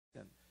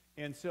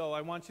And so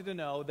I want you to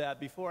know that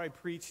before I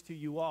preach to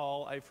you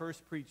all, I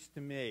first preached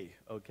to me,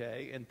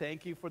 okay? And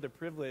thank you for the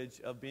privilege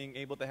of being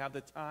able to have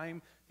the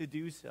time to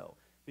do so.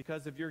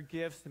 Because of your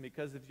gifts and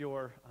because of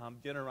your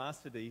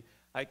generosity,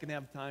 I can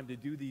have time to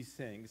do these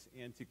things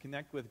and to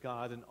connect with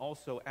God and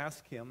also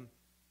ask Him,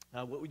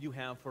 what would you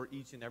have for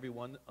each and every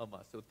one of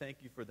us? So thank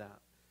you for that.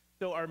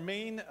 So our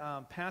main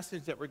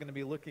passage that we're going to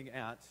be looking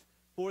at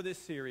for this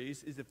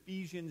series is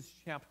Ephesians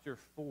chapter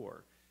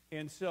 4.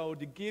 And so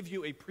to give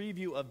you a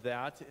preview of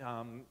that,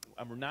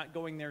 we're not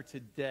going there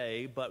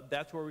today, but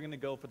that's where we're going to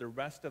go for the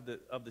rest of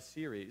the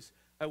series.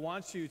 I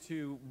want you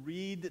to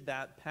read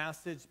that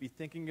passage, be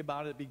thinking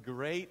about it. It'd be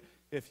great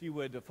if you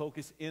would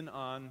focus in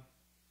on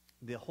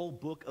the whole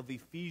book of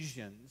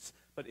Ephesians,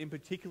 but in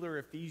particular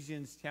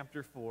Ephesians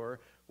chapter 4,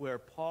 where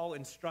Paul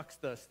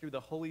instructs us through the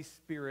Holy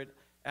Spirit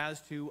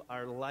as to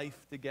our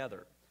life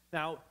together.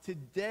 Now,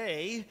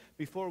 today,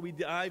 before we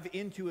dive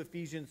into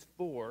Ephesians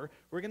 4,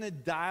 we're going to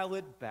dial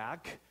it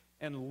back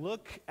and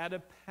look at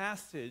a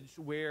passage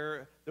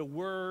where the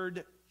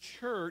word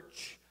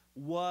church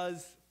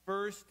was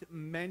first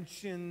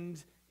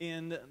mentioned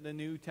in the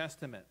New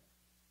Testament.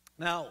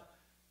 Now,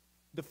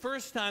 the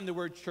first time the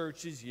word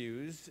church is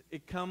used,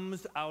 it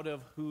comes out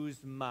of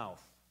whose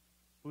mouth?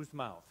 Whose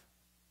mouth?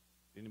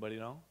 Anybody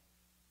know?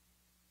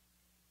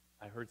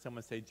 I heard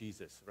someone say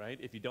Jesus, right?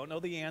 If you don't know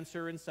the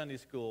answer in Sunday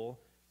school,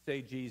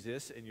 say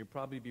Jesus, and you'll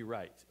probably be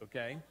right,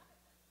 okay?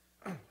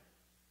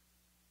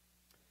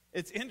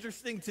 It's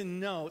interesting to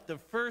note the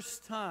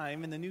first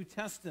time in the New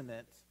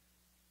Testament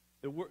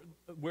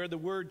where the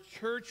word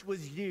church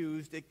was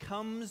used, it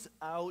comes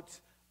out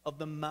of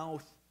the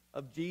mouth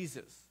of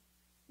Jesus,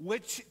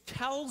 which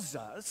tells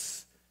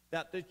us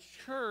that the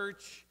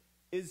church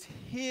is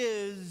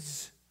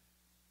His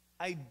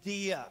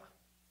idea.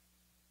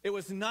 It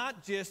was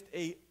not just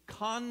a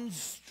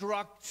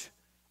construct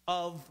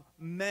of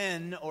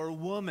men or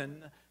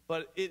women,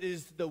 but it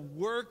is the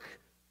work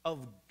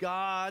of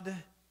God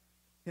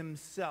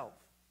Himself.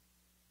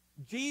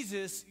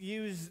 Jesus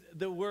used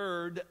the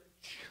word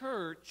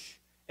church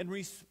in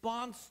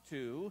response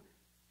to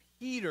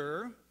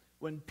Peter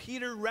when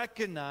Peter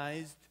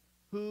recognized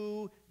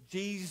who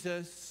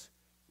Jesus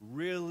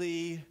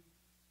really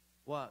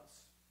was.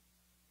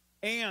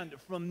 And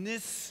from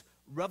this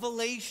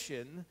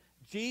revelation,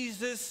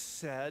 Jesus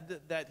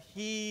said that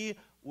He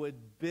would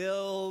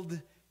build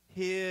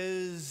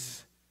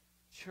His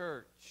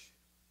church,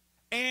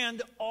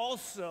 and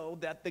also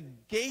that the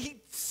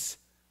gates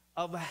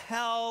of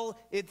hell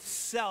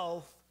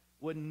itself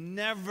would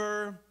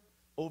never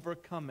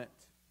overcome it,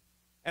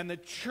 and the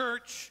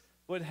church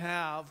would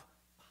have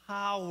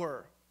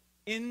power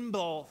in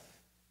both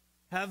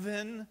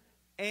heaven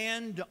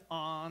and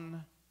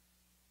on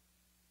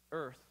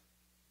earth.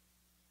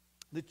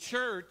 The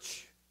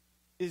church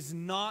is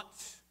not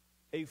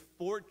a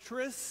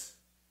fortress,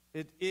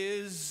 it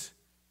is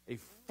a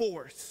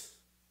force.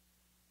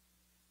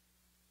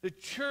 The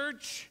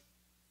church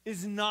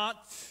is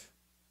not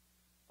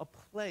a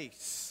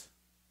place.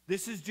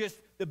 This is just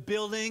the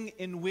building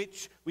in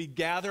which we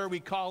gather.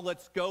 We call,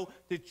 let's go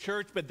to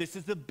church, but this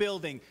is the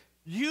building.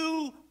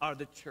 You are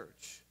the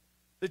church.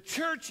 The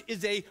church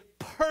is a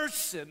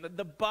person,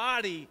 the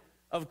body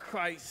of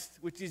Christ,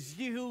 which is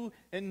you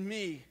and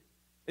me.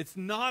 It's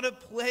not a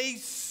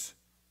place,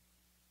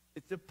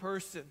 it's a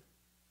person.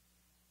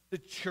 The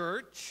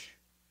church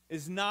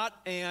is not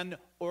an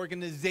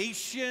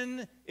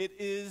organization, it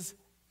is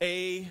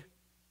an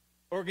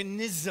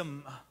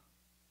organism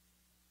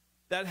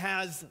that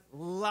has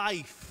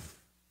life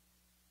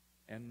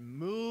and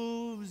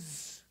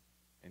moves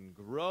and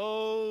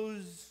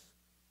grows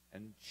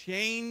and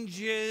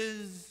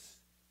changes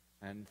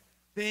and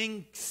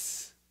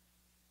thinks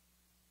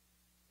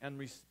and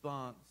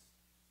responds.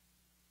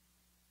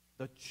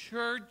 The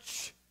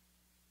church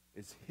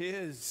is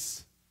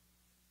His,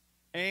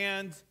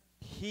 and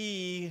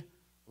He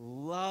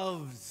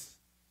loves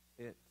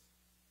it.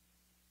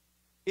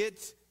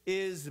 It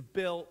is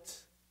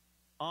built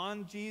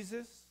on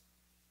Jesus.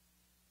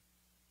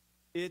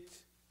 It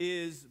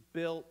is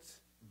built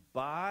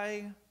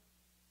by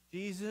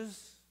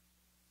Jesus.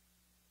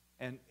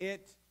 And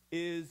it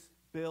is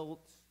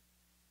built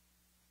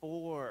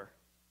for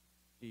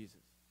Jesus.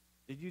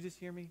 Did you just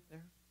hear me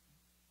there?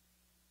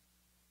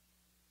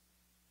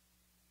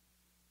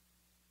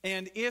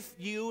 And if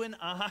you and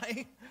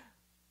I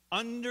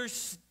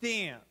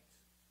understand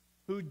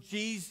who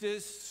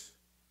Jesus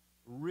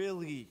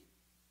really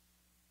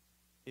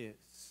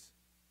is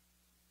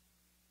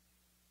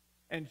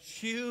and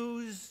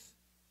choose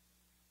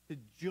to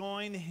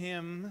join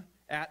Him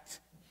at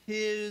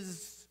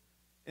His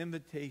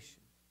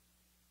invitation,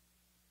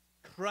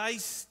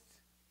 Christ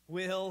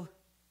will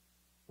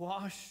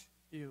wash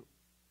you.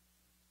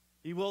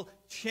 He will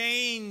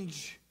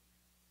change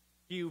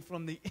you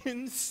from the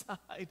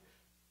inside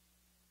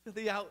to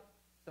the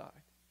outside.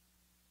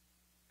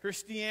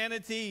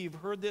 Christianity, you've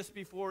heard this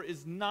before,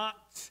 is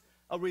not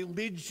a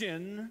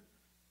religion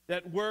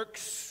that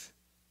works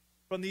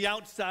from the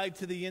outside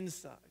to the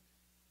inside.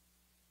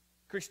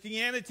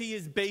 Christianity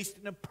is based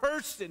in a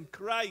person,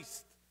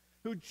 Christ,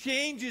 who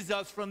changes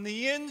us from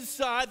the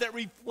inside that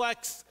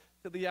reflects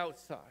to the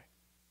outside.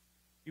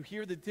 You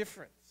hear the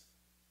difference.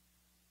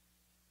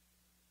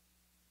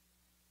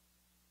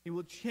 He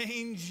will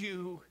change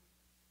you,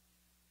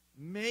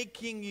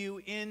 making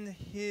you in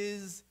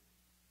his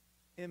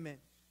image,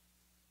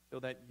 so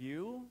that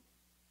you,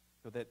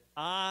 so that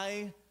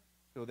I,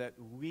 so that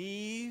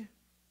we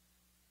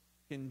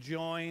can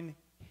join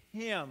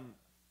him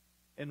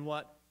in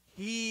what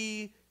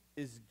he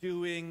is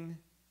doing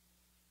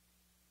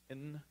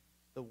in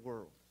the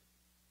world.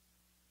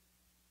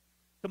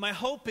 So my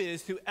hope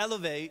is to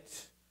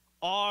elevate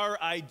our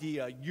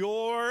idea,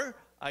 your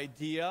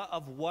idea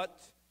of what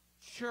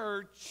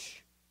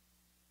church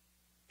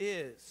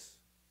is.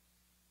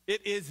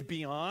 It is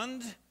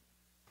beyond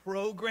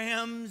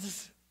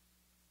programs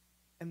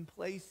and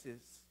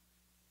places.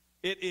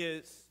 It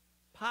is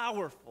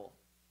powerful.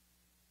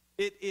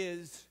 It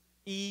is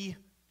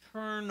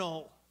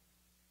eternal.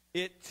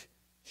 It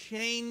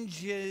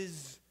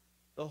changes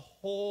the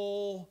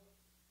whole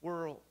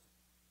world.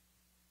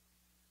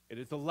 It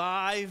is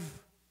alive,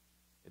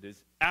 it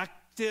is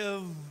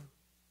active,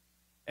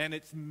 and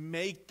it's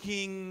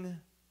making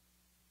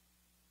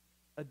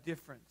a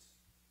difference.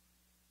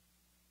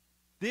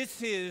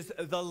 This is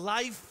the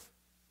life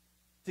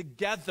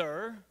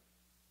together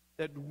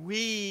that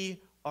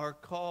we are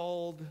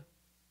called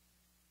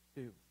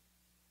to.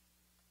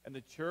 And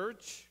the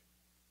church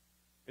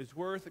is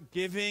worth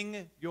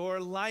giving your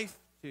life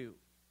to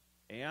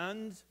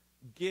and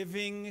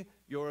giving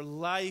your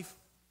life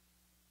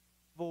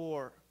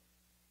for.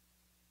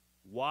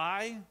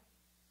 Why?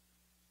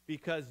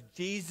 Because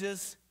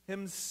Jesus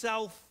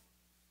himself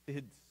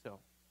did so.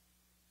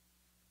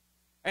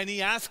 And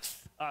he asks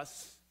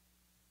us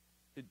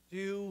to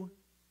do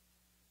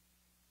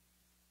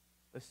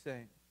the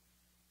same.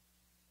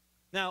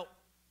 Now,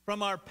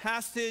 from our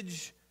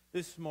passage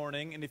this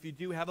morning, and if you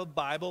do have a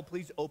Bible,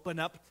 please open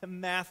up to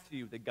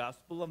Matthew, the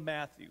Gospel of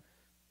Matthew.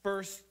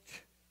 First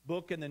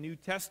book in the New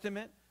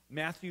Testament,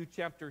 Matthew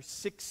chapter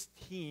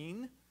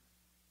 16,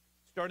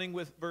 starting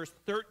with verse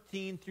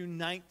 13 through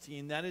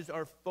 19. That is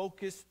our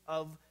focus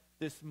of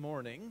this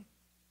morning.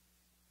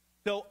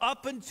 So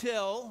up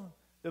until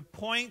the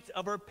point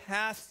of our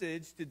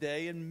passage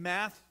today in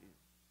Matthew,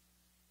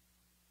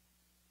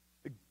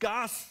 the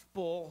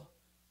gospel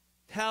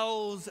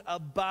tells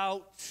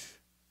about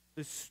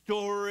the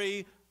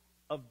story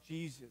of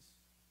Jesus.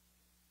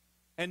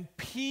 And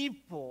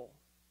people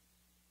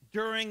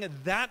during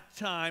that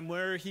time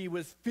where he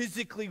was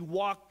physically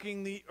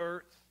walking the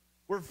earth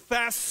were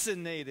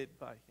fascinated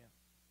by him.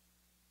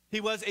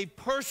 He was a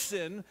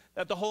person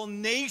that the whole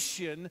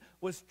nation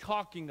was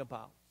talking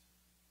about.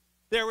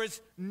 There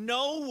was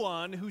no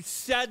one who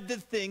said the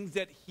things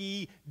that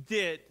he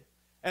did.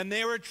 And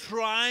they were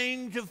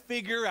trying to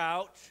figure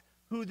out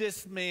who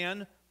this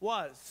man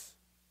was.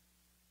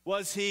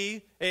 Was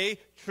he a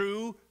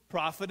true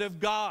prophet of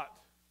God?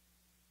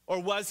 Or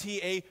was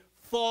he a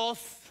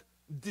false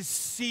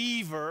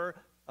deceiver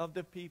of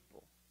the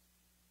people?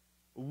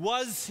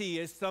 Was he,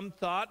 as some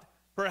thought,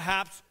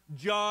 perhaps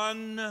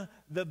John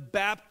the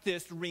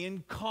Baptist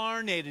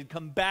reincarnated,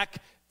 come back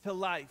to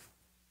life?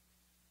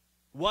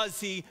 Was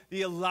he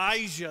the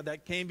Elijah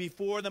that came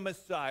before the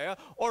Messiah?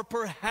 Or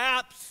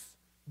perhaps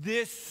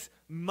this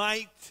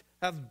might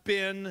have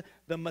been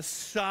the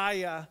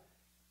Messiah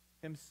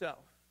himself.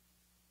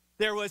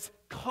 There was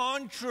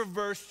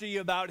controversy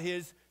about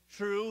his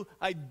true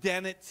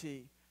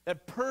identity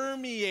that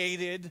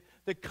permeated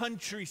the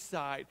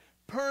countryside,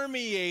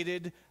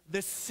 permeated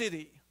the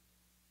city.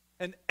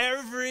 And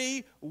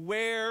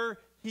everywhere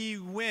he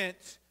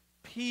went,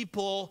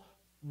 people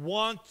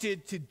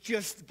wanted to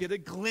just get a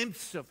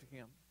glimpse of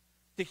him,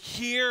 to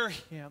hear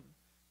him,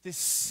 to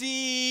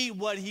see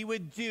what he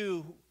would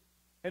do,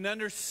 and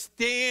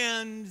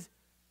understand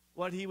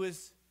what he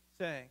was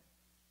saying.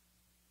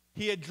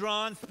 He had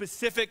drawn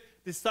specific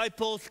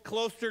disciples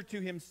closer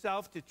to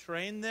himself to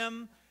train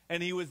them,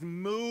 and he was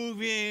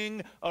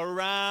moving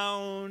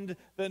around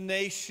the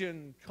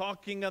nation,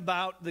 talking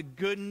about the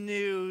good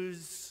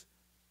news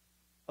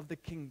of the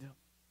kingdom.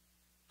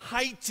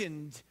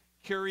 Heightened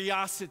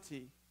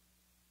curiosity,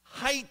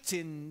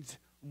 heightened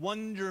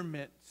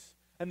wonderment,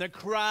 and the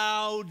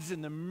crowds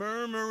and the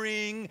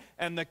murmuring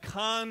and the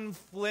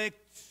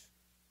conflict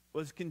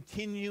was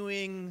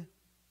continuing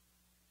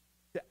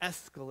to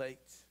escalate.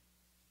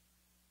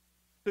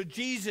 So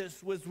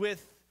Jesus was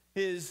with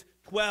his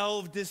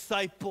 12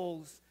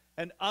 disciples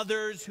and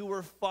others who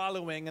were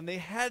following, and they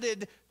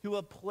headed to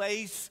a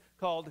place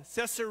called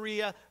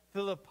Caesarea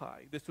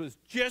Philippi. This was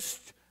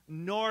just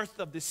north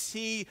of the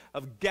Sea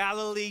of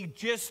Galilee,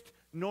 just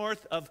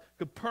north of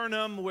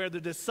Capernaum, where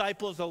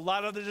a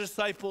lot of the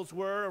disciples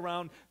were,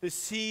 around the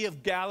Sea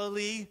of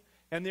Galilee,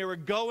 and they were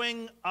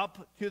going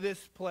up to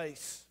this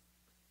place.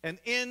 And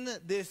in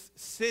this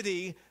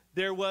city,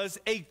 there was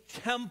a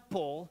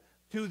temple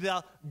to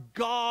the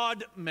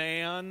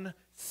God-man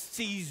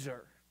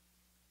Caesar.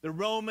 The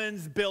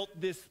Romans built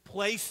this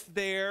place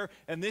there,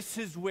 and this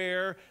is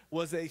where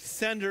was a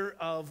center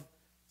of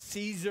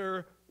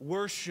Caesar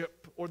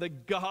worship, or the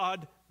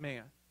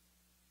God-man.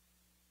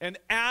 And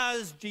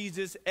as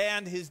Jesus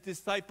and his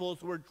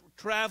disciples were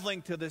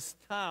traveling to this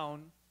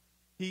town,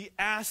 he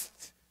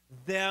asked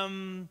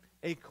them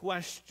a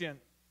question.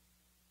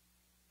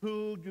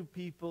 Who do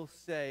people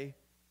say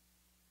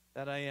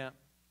that I am?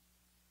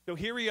 So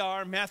here we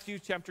are, Matthew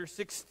chapter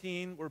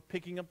 16. We're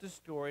picking up the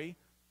story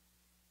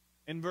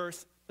in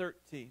verse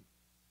 13.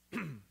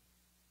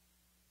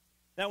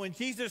 Now, when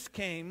Jesus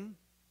came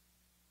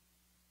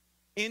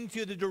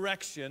into the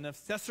direction of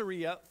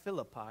Caesarea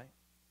Philippi,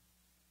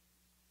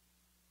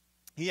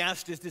 he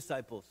asked his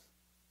disciples,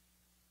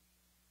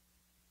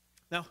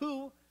 now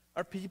who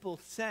are people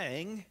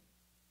saying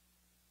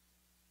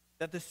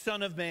that the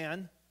Son of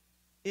Man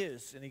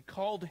is? And he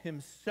called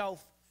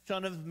himself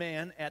Son of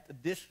Man at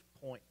this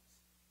point.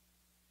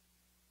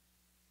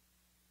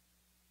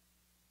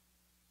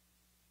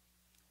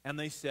 And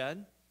they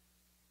said,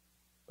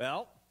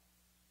 well,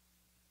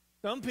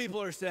 some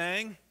people are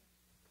saying,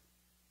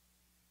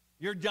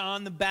 you're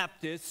John the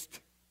Baptist,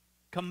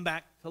 come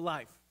back to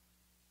life.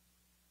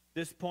 At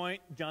this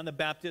point, John the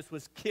Baptist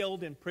was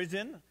killed in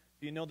prison.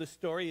 Do you know the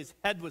story? His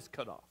head was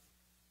cut off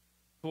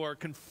for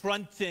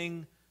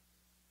confronting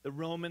the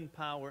Roman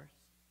powers.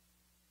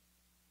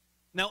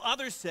 Now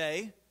others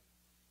say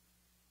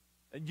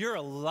that you're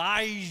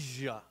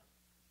Elijah.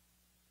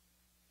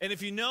 And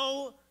if you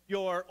know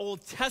your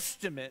Old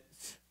Testament,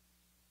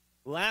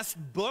 last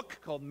book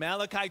called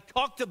Malachi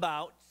talked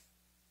about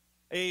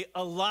a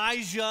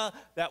Elijah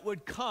that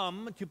would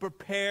come to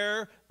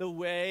prepare the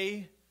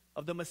way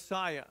of the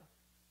Messiah.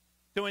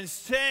 So in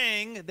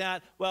saying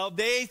that, well,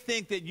 they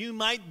think that you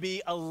might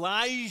be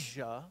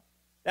Elijah,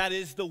 that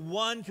is the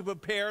one to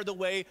prepare the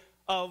way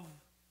of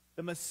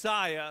the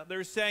Messiah,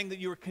 they're saying that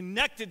you were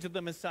connected to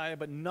the Messiah,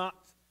 but not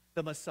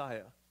the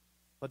Messiah.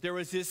 But there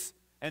was this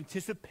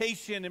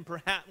anticipation and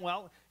perhaps,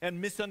 and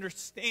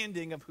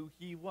misunderstanding of who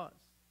he was.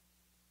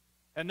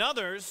 And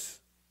others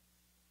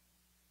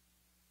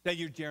say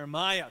you're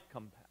Jeremiah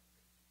come back,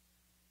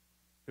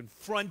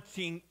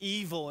 confronting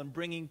evil and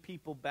bringing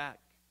people back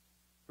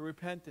to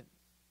repentance.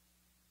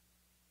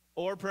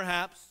 Or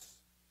perhaps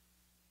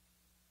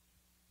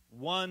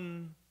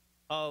one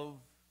of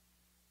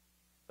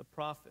the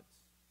prophets.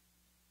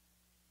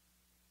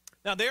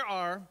 Now there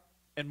are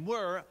and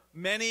were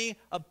many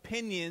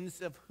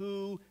opinions of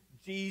who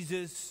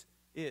Jesus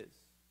is.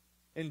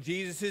 In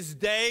Jesus'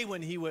 day,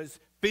 when he was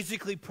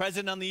physically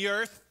present on the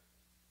earth,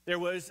 there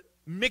was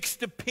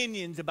mixed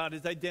opinions about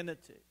his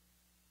identity.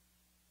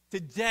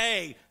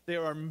 Today,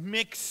 there are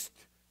mixed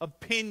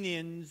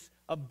opinions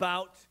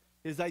about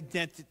his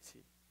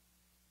identity.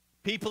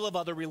 People of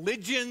other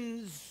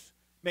religions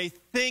may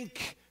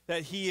think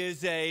that he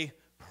is a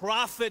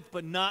prophet,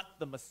 but not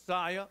the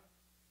Messiah.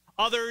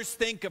 Others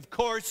think, of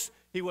course,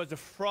 he was a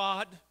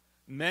fraud.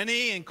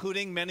 Many,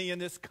 including many in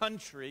this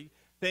country,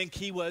 think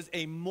he was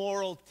a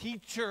moral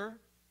teacher.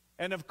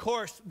 And of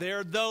course, there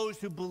are those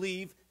who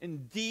believe,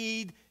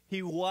 indeed,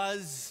 he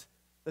was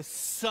the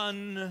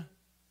Son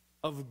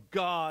of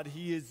God.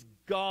 He is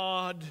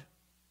God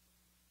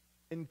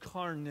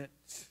incarnate.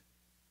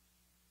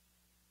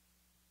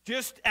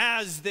 Just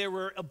as there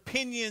were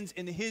opinions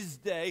in his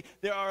day,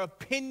 there are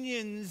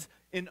opinions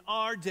in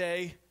our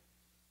day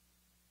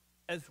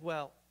as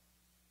well.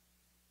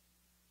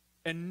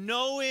 And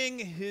knowing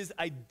his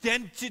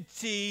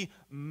identity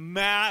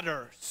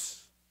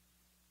matters.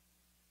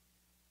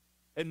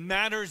 It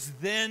matters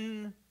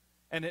then,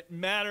 and it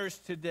matters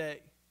today.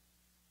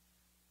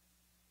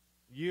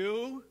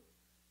 You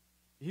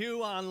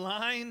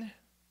online,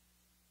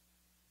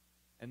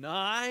 and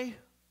I,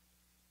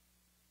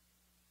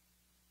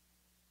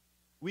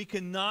 we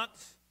cannot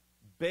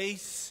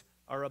base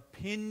our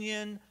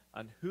opinion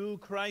on who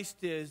Christ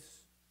is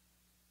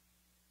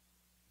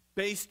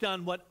based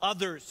on what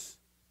others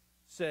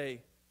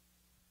say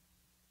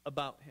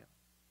about him.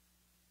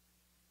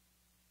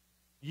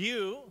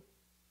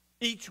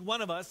 Each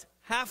one of us,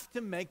 have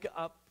to make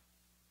up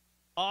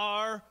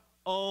our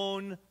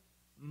own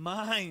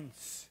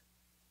minds.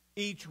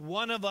 Each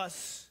one of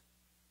us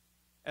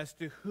as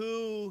to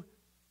who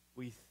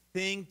we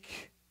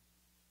think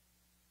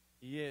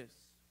he is.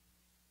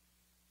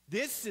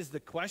 This is the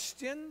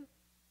question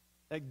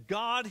that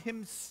God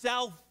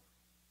himself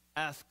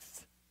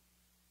asks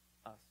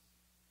us.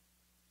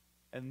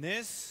 And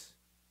this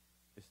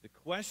is the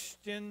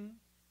question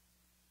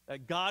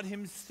that God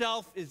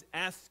himself is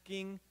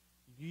asking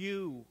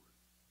you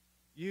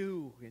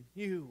and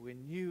you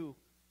and you,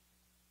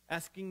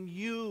 asking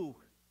you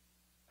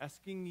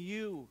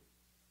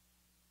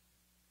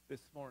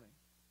this morning.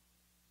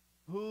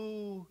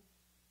 Who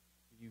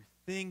do you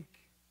think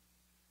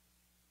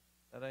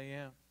that I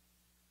am?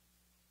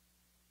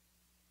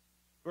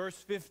 Verse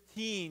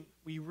 15,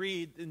 we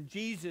read, and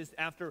Jesus,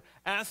 after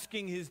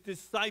asking his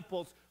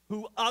disciples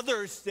who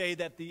others say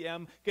that they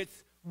am,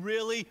 gets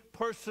really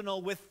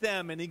personal with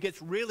them, and he gets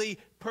really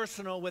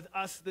personal with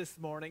us this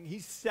morning. He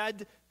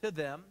said to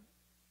them,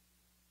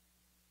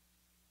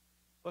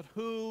 but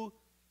who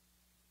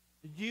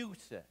do you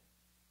say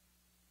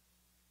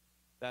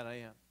that I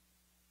am?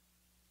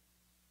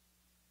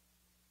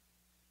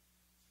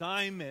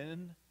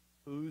 Simon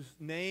whose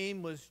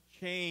name was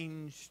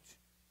changed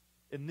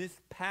in this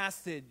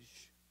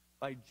passage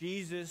by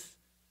Jesus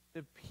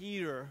to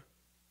Peter,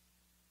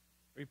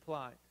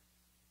 replied,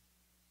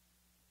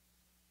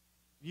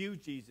 "You,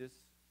 Jesus,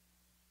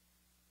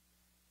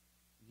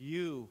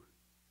 you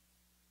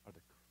are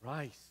the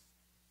Christ.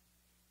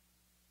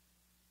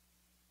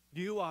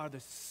 You are the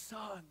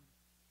Son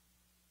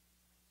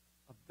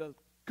of the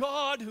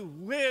God who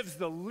lives,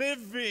 the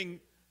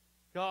living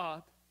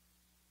God."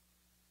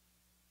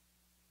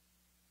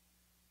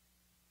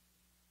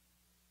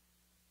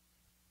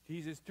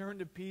 Jesus turned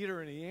to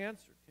Peter and he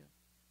answered him,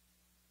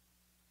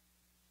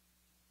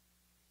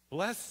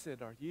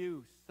 "Blessed are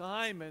you,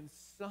 Simon,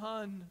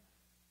 son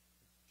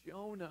of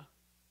Jonah.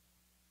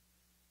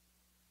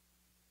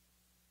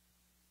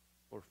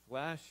 For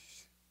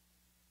flesh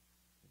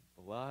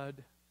and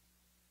blood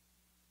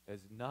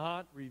has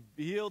not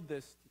revealed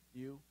this to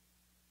you,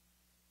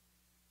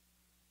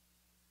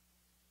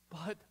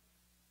 but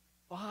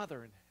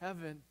Father in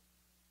heaven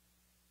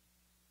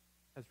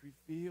has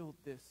revealed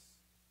this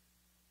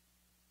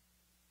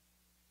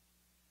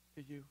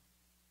to you."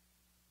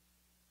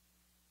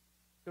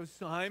 So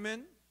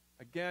Simon,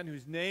 again,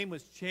 whose name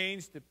was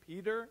changed to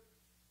Peter,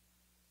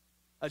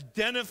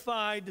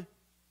 identified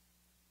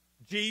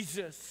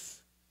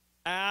Jesus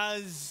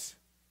as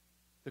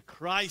the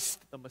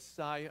Christ, the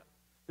Messiah,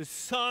 the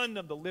Son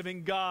of the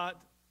living God.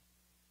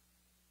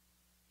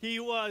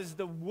 He was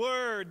the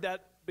Word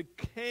that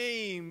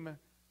became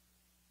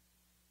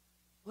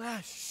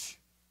flesh.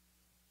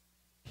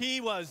 He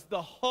was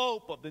the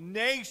hope of the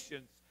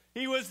nations.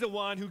 He was the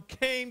one who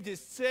came to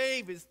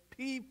save his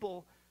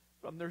people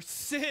from their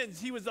sins.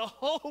 He was the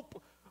hope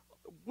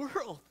of the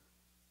world.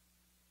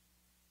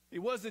 He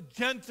was a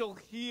gentle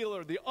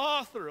healer, the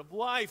author of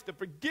life, the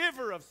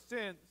forgiver of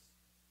sins,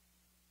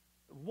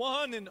 the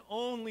one and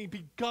only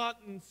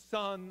begotten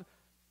Son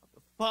of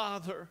the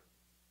Father,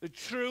 the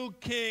true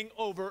King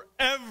over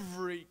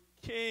every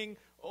king,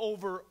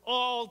 over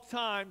all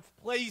times,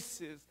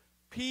 places,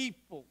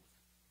 peoples,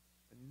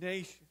 and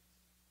nations.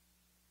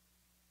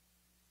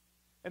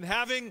 And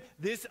having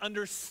this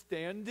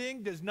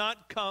understanding does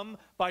not come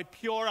by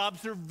pure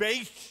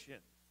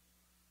observation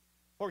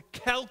or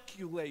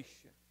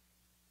calculation.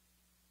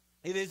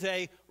 It is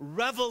a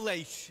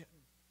revelation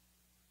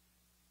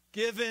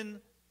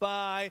given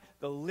by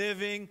the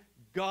living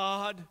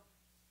God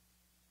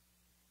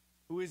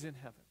who is in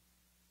heaven.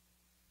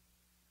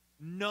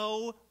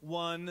 No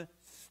one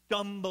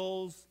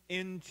stumbles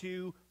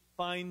into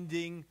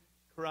finding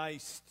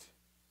Christ.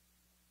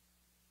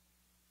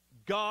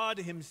 God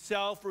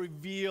himself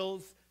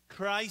reveals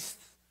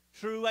Christ's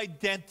true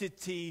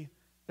identity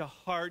to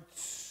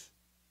hearts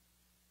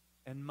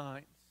and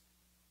minds.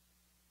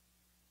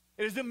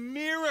 It is a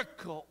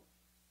miracle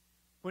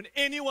when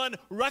anyone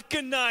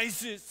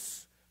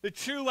recognizes the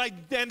true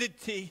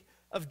identity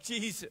of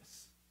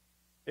Jesus.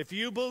 If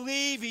you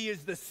believe he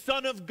is the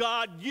Son of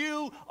God,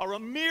 you are a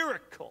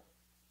miracle.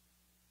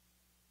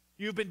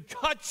 You've been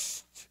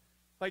touched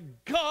by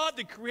God,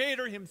 the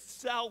Creator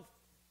himself.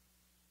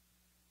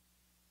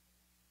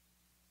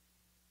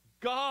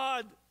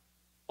 God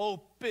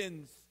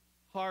opens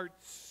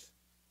hearts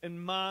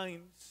and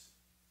minds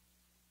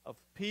of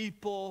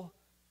people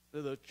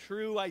to the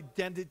true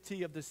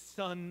identity of the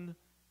Son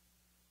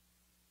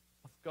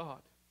of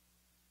God.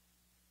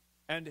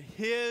 And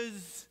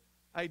his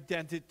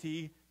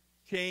identity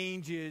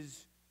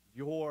changes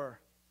your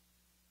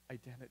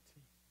identity.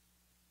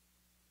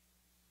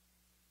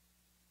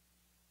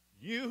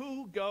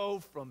 You go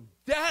from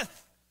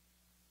death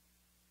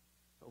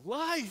to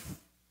life.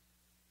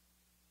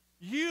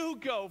 You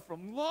go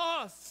from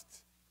lost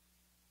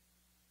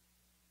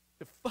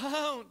to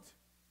found.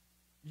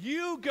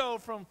 You go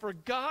from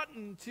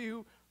forgotten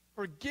to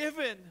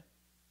forgiven.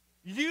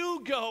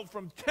 You go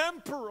from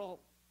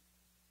temporal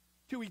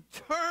to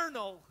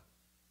eternal.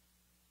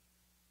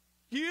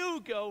 You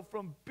go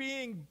from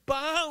being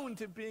bound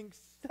to being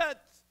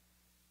set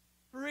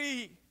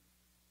free.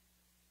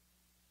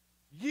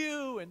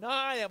 You and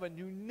I have a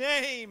new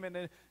name and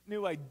a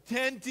new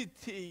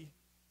identity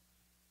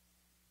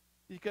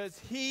because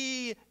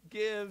he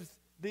gives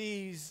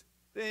these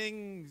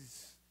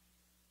things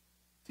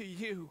to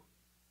you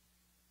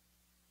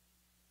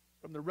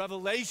from the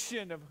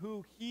revelation of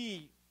who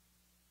he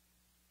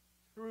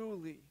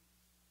truly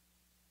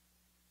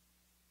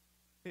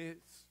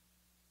is.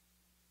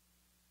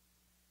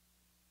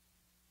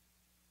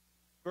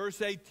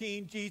 Verse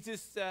 18,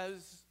 Jesus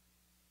says,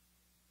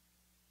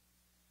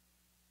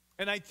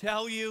 "And I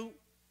tell you,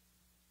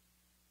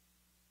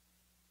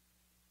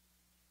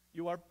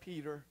 you are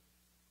Peter."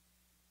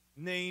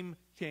 Name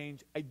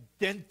change,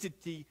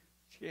 identity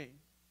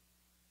change.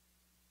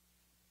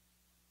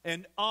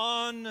 "And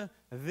on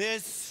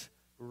this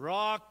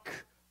rock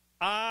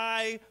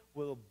I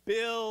will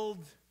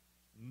build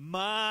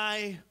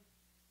my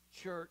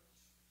church.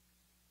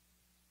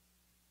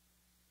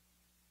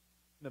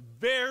 The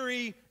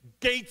very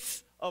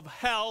gates of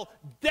hell,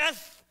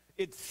 death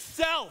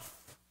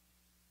itself,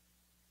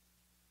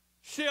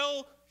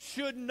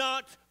 should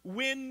not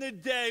win the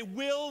day,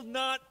 will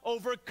not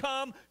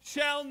overcome,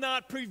 shall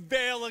not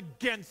prevail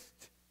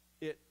against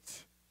it.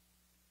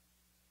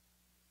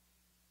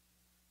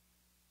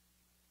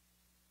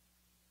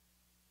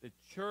 The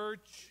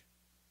church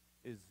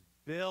is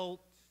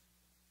built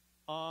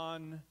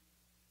on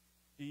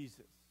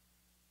Jesus.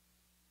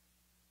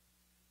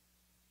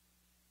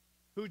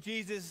 Who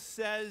Jesus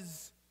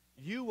says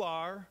you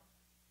are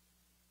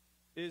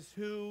is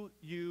who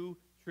you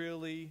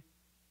truly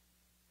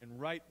and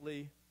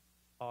rightly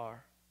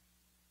are.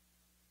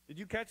 Did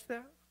you catch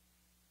that?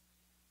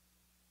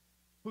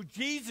 Who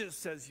Jesus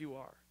says you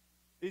are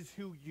is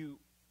who you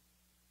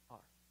are.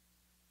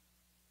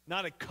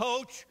 Not a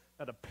coach,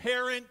 not a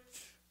parent,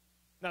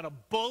 not a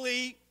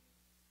bully,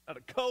 not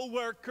a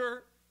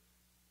coworker,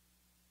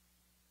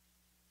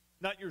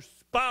 not your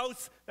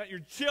spouse, not your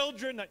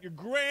children, not your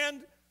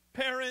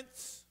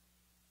grandparents.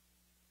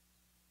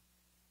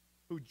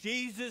 Who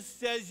Jesus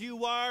says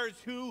you are is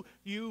who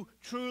you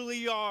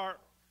truly are.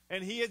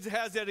 And he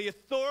has that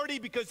authority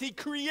because he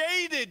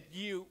created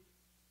you.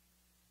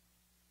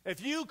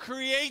 If you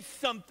create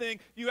something,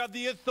 you have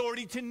the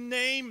authority to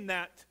name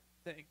that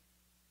thing.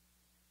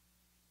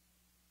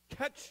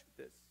 Catch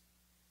this.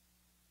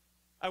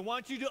 I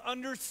want you to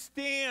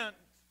understand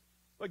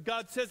what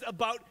God says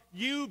about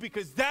you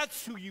because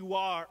that's who you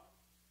are.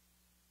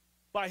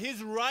 By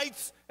his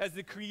rights as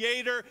the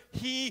creator,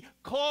 he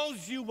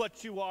calls you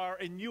what you are,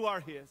 and you are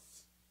his.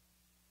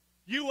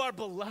 You are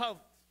beloved.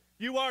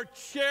 You are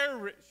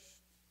cherished.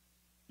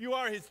 You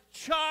are his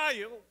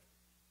child.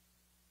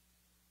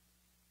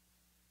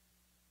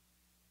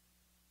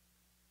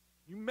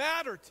 You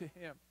matter to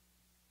him.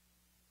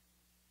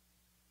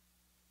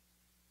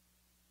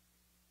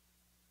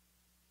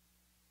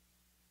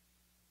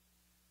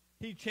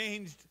 He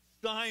changed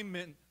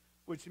Simon,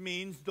 which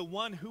means the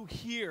one who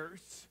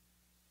hears.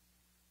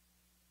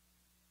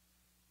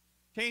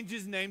 Changed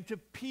his name to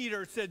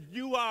Peter, said,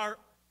 you are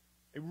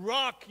a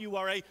rock, you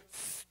are a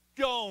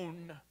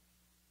stone.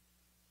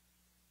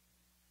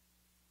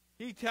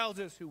 He tells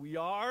us who we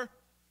are,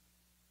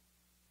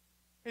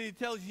 and he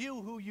tells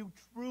you who you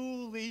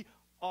truly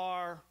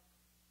are.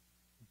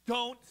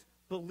 Don't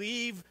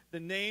believe the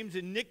names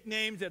and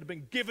nicknames that have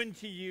been given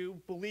to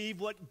you.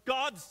 Believe what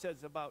God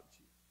says about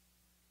you.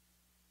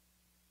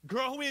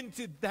 Grow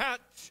into that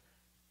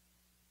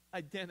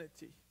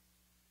identity.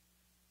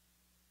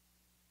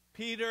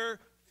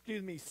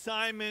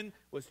 Simon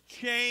was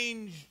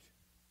changed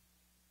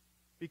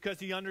because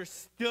he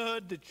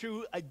understood the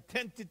true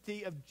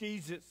identity of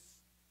Jesus.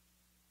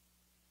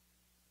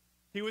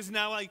 He was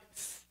now like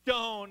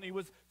stone. He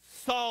was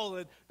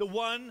solid. The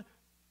one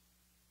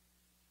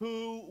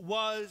who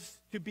was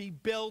to be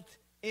built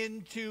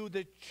into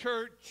the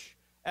church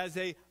as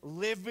a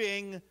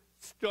living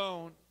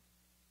stone.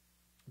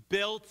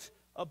 Built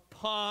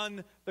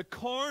upon the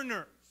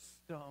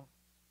cornerstone.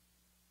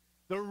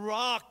 The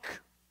rock.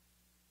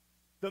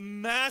 The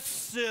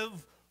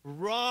massive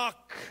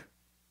rock.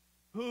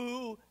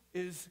 Who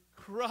is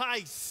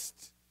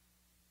Christ.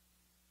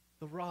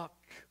 The rock.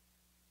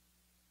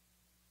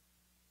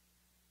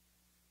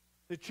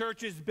 The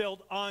church is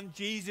built on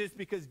Jesus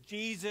because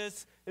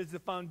Jesus is the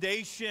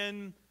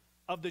foundation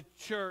of the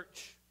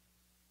church.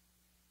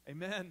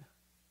 Amen.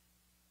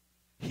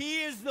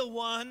 He is the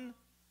one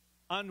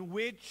on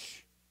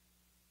which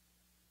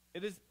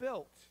it is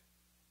built.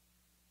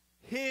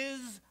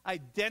 His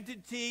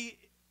identity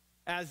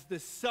as the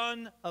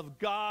Son of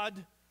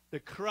God, the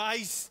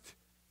Christ,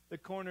 the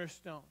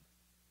cornerstone.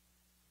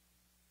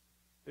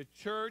 The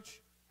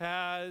church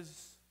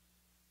has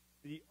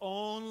the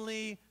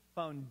only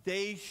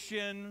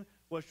foundation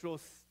which will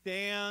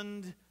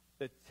stand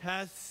the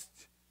test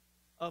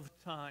of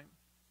time.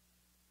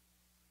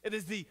 It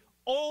is the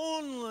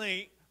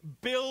only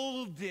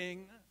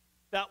building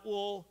that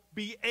will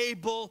be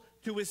able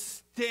to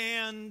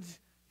withstand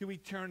to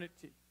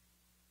eternity.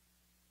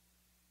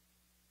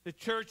 The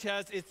church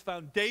has its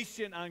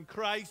foundation on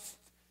Christ.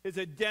 His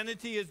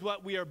identity is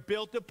what we are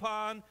built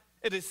upon.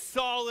 It is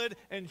solid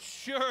and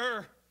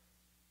sure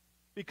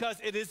because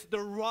it is the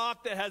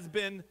rock that has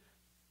been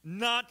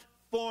not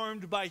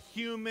formed by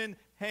human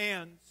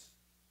hands.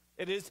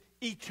 It is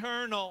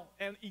eternal,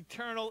 and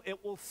eternal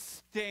it will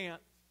stand.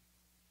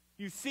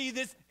 You see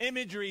this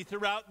imagery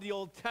throughout the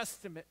Old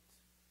Testament.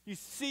 You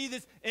see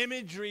this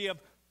imagery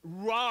of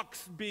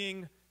rocks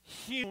being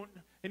hewn.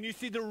 And you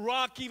see the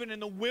rock even in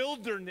the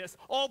wilderness,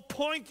 all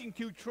pointing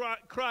to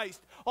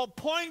Christ, all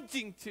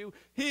pointing to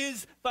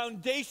his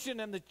foundation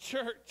and the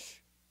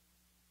church.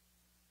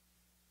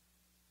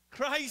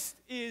 Christ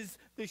is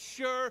the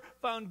sure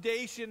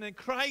foundation, and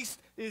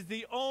Christ is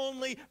the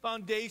only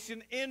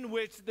foundation in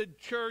which the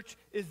church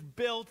is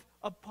built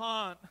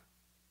upon.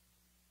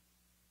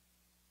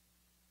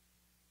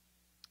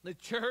 The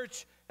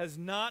church has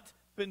not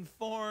been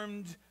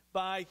formed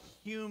by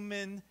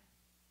human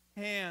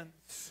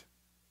hands,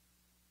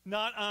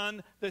 not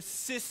on the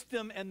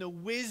system and the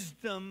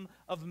wisdom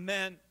of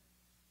men.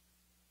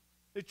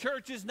 The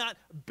church is not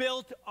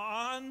built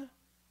on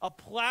a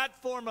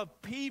platform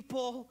of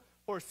people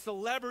or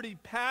celebrity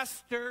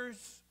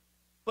pastors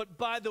but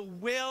by the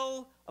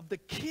will of the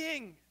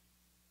King.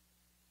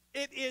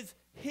 It is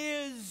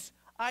his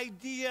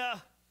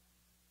idea.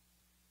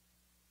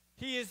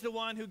 He is the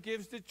one who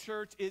gives the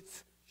church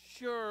its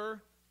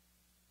sure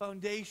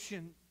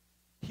foundation.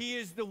 He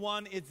is the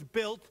one it's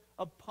built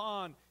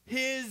upon.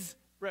 His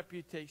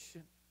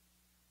reputation,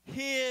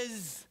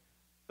 his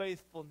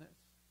faithfulness,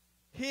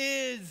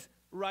 his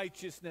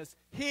righteousness,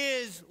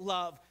 his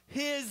love,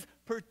 his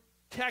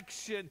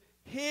protection,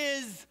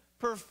 his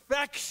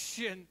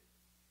perfection.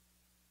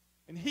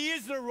 And he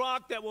is the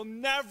rock that will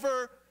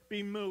never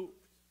be moved.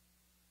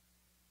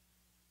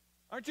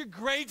 Aren't you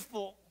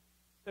grateful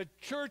that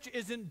church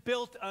isn't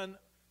built on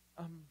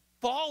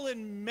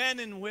fallen men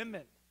and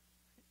women?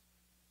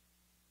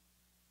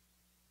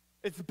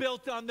 It's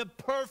built on the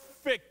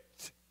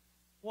perfect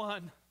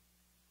one.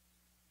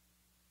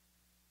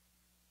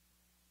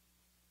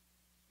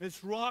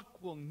 This rock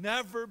will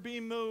never be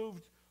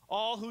moved.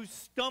 All who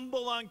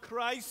stumble on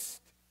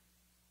Christ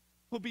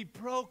will be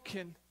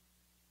broken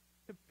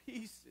to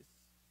pieces.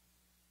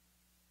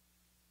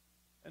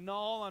 And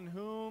all on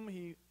whom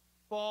he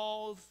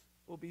falls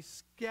will be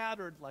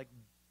scattered like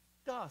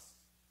dust.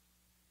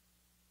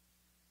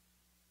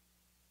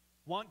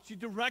 Want you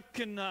to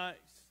recognize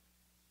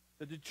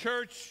that the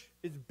church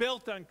is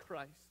built on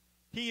Christ.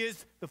 He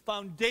is the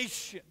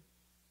foundation,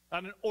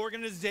 not an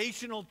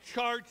organizational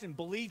chart and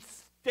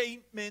belief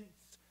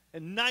statements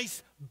and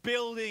nice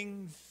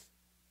buildings.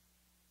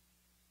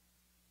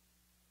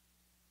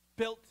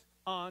 Built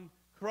on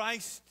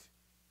Christ,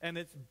 and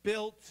it's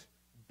built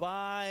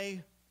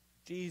by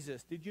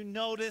Jesus. Did you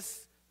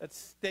notice that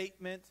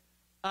statement?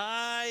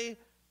 I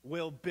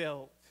will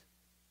build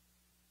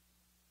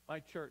my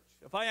church.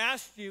 If I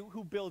asked you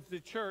who builds the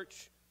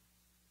church,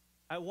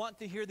 I want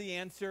to hear the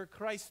answer,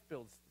 Christ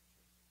builds the church.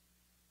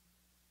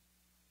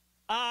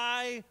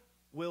 I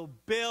will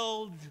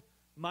build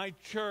my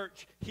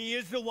church. He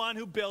is the one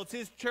who builds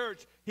his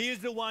church. He is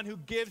the one who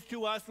gives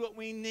to us what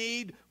we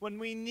need when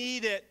we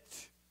need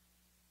it.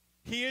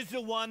 He is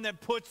the one that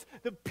puts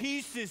the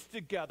pieces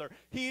together.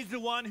 He is the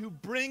one who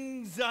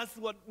brings us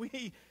what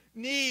we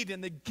need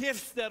and the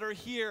gifts that are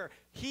here.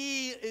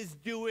 He is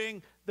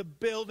doing the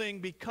building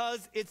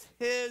because it's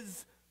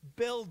his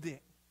building.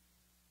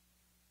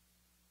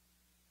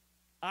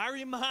 I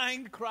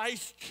remind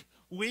Christ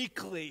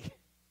weekly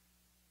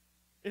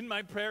in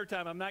my prayer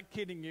time. I'm not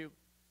kidding you.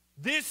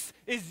 This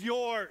is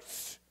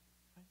yours.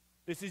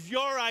 This is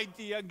your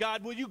idea.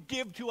 God, will you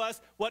give to us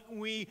what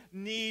we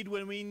need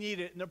when we need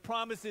it? And the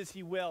promise is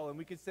he will, and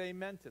we can say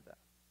amen to that.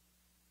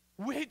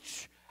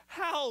 Which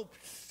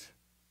helps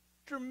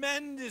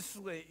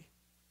tremendously,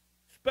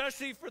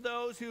 especially for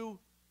those who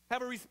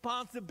have a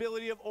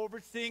responsibility of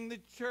overseeing the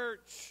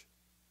church.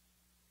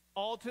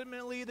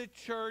 Ultimately, the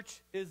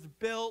church is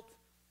built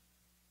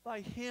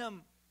by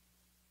him,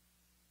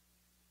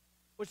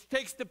 which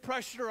takes the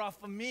pressure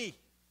off of me.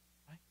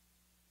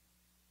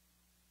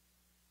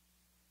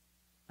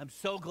 I'm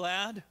so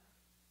glad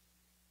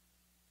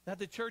that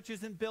the church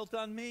isn't built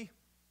on me.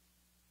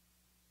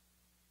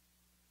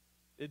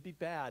 It'd be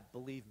bad,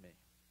 believe me.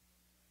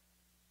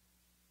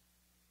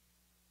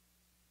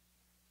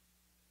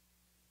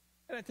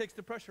 And it takes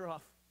the pressure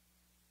off.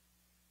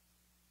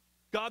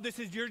 God, this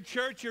is your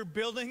church, you're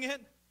building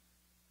it.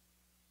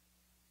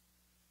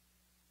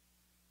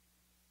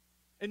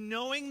 And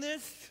knowing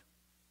this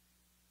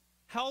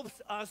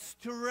helps us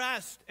to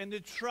rest and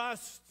to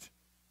trust.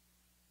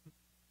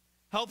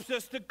 Helps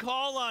us to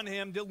call on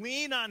him, to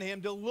lean on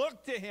him, to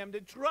look to him, to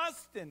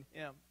trust in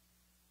him.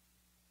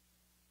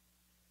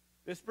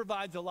 This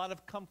provides a lot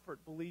of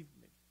comfort, believe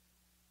me,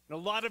 and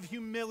a lot of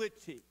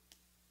humility.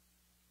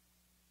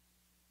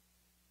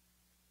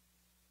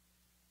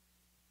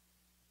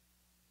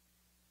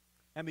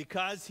 And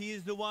because he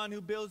is the one who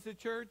builds the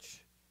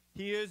church,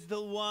 he is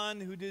the one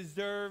who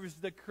deserves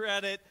the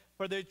credit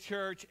for the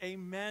church.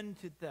 Amen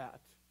to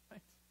that.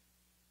 Right?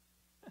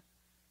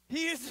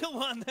 He is the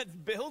one that's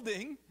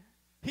building.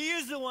 He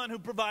is the one who's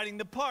providing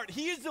the part.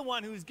 He is the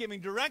one who's giving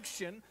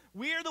direction.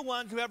 We are the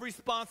ones who have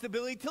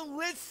responsibility to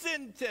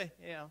listen to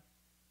him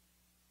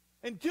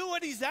and do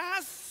what he's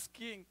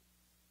asking.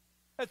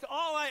 That's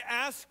all I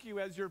ask you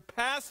as your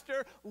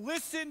pastor.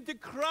 Listen to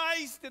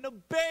Christ and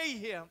obey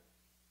him.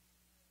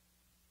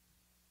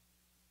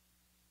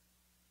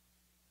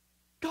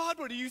 God,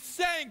 what are you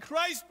saying?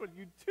 Christ, what are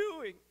you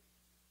doing?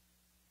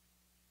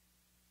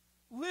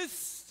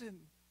 Listen.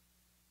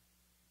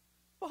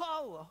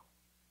 Follow.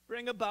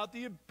 Bring about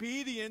the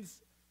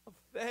obedience of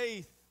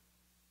faith.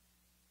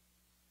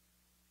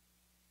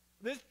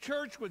 This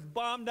church was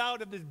bombed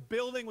out, if this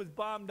building was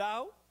bombed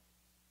out,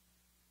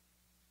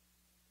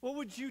 what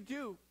would you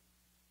do?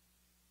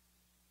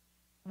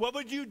 What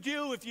would you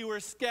do if you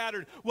were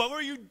scattered? What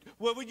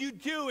would you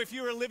do if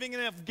you were living in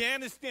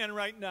Afghanistan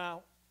right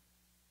now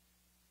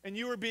and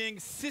you were being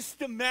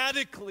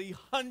systematically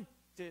hunted?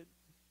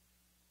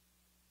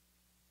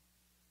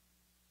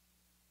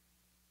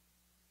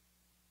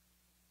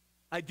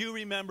 I do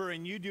remember,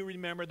 and you do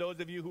remember,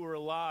 those of you who are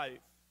alive,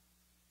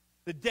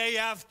 the day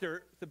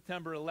after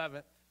September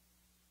 11th.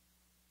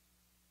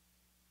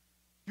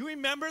 Do you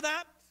remember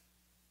that?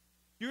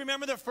 Do you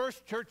remember the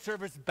first church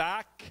service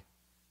back?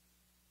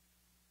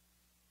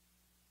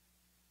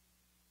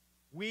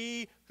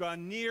 We draw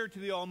near to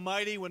the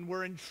Almighty when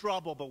we're in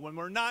trouble, but when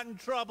we're not in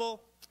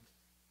trouble,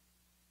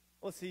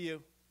 we'll see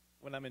you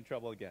when I'm in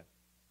trouble again.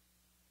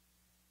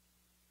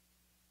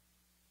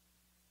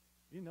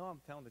 You know I'm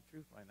telling the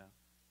truth right now.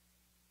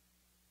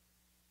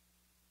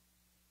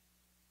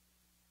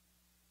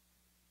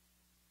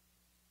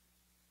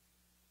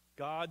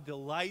 God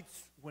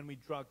delights when we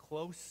draw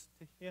close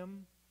to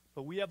Him,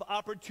 but we have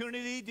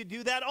opportunity to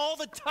do that all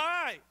the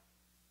time.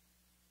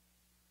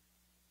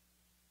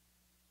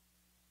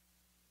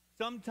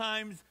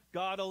 Sometimes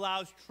God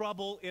allows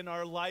trouble in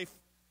our life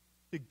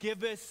to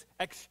give us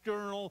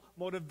external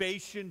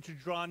motivation to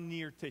draw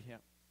near to Him.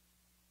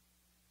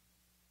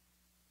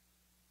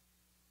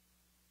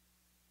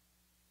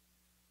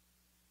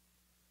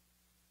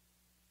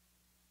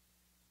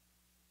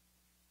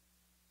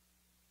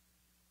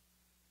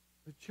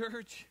 The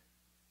church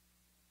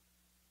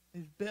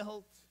is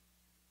built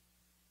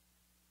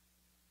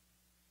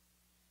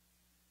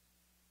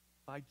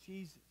by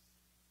Jesus.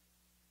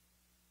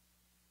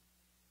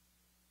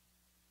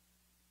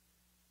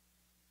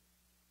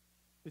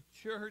 The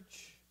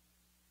church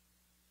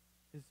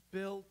is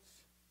built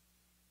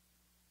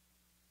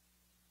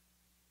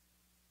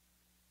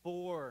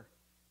for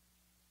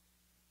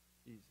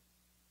Jesus.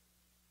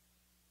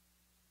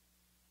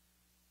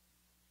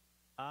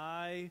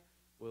 I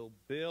will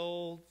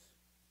build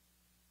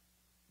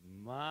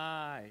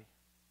my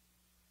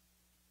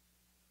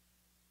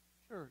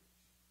church.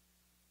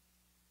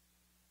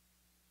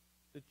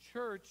 The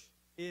church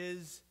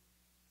is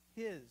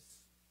His.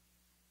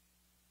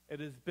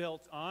 It is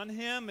built on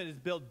Him. It is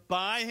built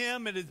by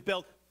Him. It is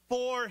built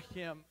for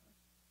Him.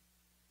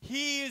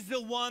 He is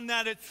the one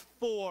that it's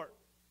for.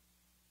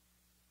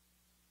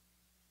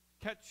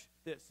 Catch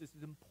this. This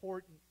is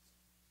important.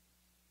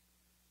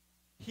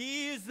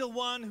 He is the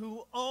one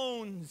who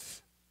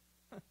owns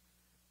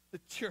the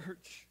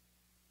church.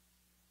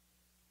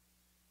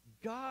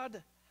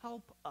 God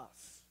help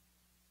us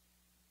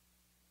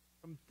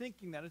from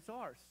thinking that it's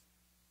ours.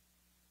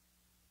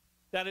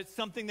 That it's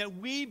something that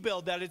we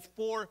build, that it's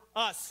for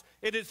us.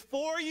 It is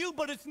for you,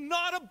 but it's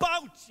not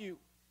about you.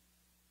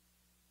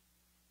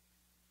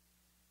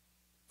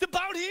 It's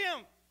about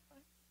Him.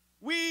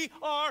 We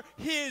are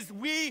His.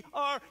 We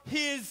are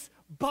His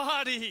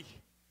body.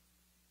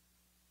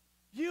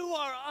 You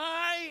are,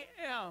 I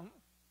am.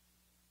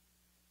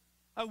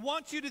 I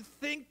want you to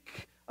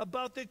think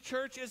about the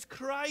church as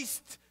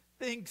Christ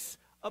thinks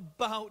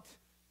about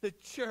the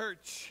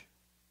church.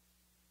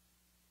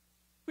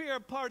 We are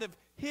part of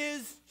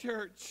His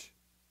church.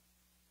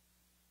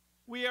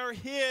 We are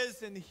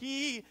His and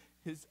He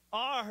is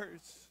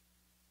ours.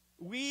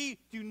 We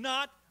do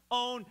not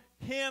own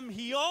Him.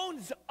 He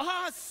owns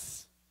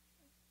us.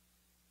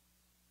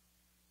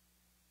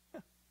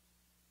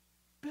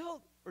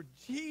 Built for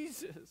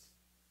Jesus.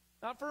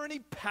 Not for any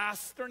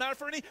pastor, not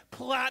for any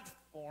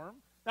platform,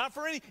 not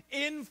for any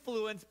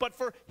influence, but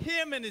for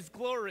Him and His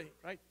glory,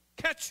 right?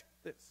 Catch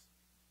this.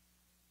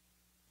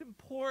 It's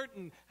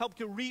important. Help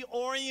to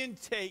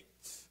reorientate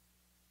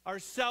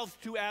ourselves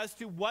as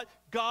to what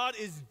God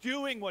is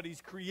doing, what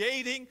He's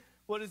creating,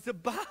 what it's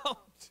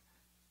about.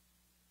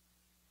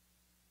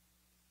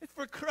 It's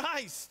for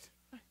Christ.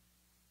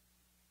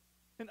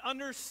 And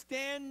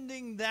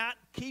understanding that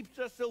keeps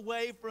us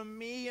away from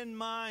me and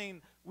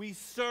mine. We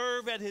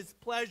serve at His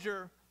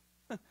pleasure.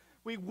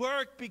 We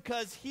work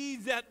because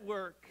He's at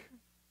work.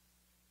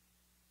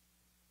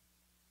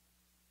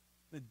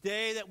 The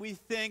day that we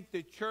think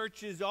the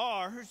church is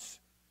ours,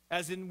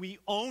 as in we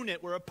own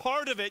it, we're a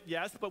part of it,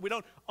 yes, but we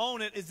don't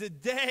own it, is the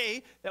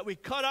day that we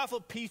cut off a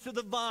piece of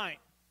the vine.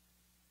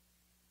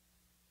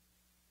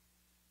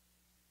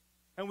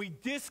 And we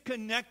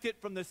disconnect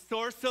it from the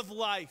source of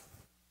life.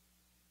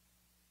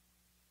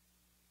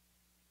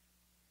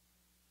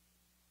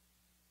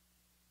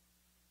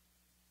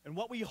 And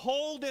what we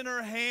hold in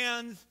our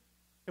hands,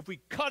 if we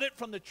cut it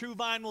from the true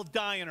vine, will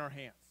die in our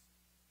hands.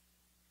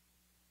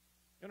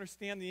 You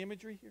understand the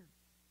imagery here?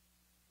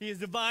 He is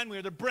the vine, we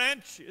are the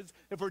branches.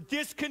 If we're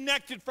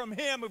disconnected from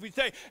Him, if we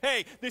say,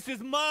 hey, this is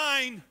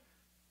mine,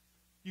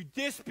 you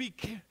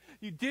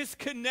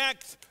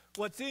disconnect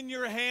what's in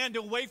your hand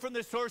away from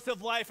the source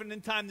of life, and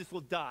in time this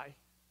will die.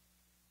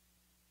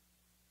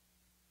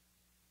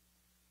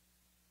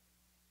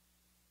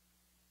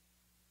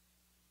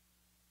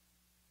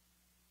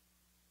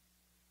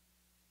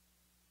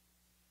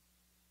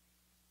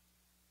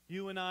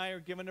 You and I are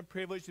given a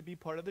privilege to be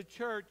part of the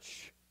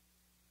church.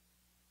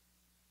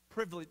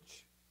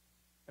 Privilege.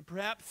 And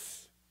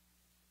perhaps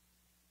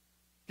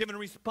given a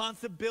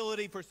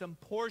responsibility for some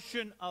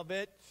portion of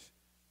it,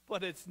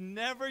 but it's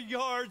never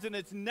yours and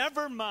it's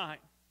never mine.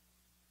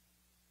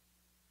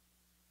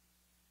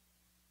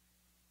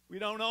 We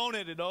don't own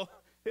it.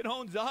 It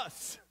owns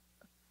us.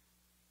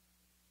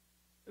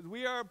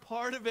 We are a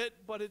part of it,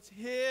 but it's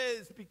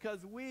His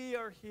because we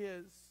are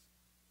His.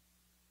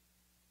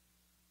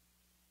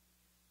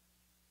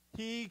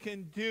 He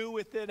can do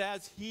with it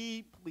as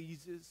He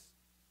pleases.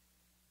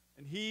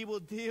 And he will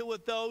deal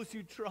with those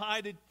who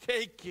try to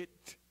take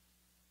it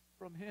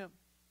from him.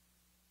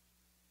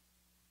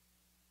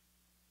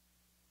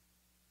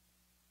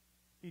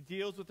 He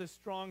deals with a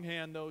strong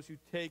hand those who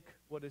take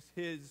what is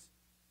his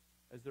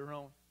as their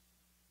own.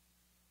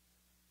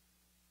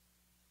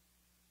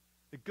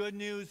 The good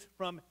news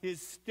from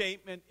his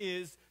statement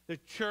is the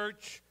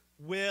church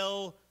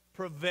will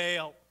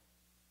prevail.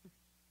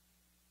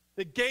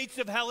 The gates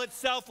of hell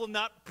itself will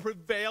not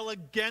prevail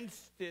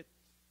against it.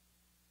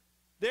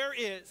 There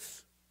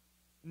is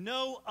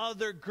no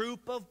other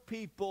group of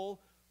people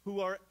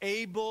who are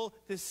able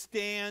to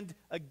stand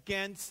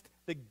against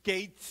the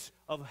gates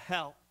of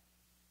hell.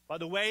 By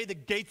the way, the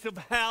gates of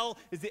hell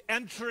is the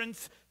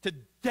entrance to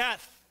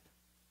death.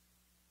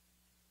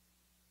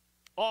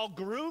 All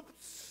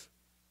groups,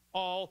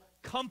 all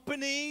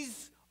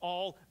companies,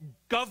 all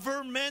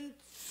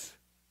governments,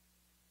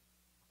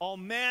 all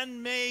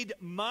man-made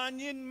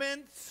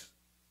monuments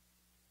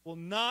will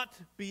not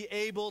be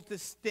able to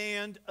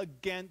stand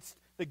against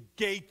the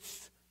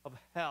gates of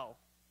hell.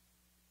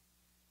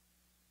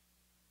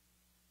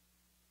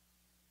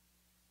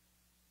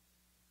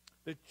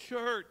 The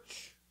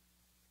church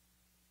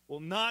will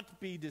not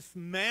be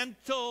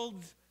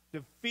dismantled,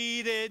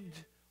 defeated,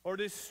 or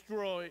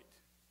destroyed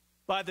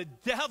by the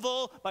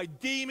devil, by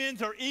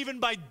demons, or even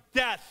by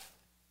death.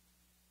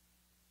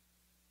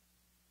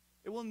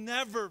 It will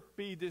never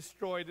be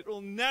destroyed. It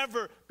will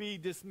never be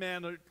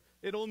dismantled.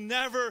 It will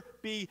never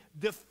be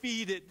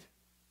defeated.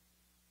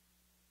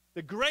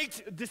 The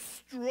great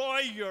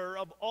destroyer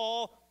of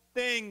all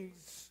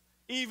things,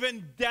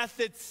 even death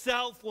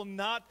itself, will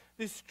not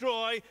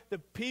destroy the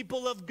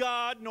people of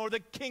God nor the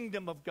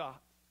kingdom of God.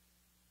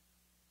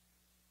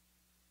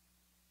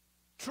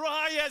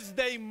 Try as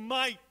they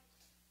might,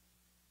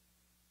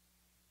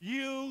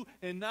 you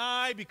and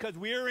I, because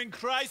we are in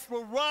Christ,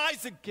 will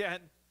rise again.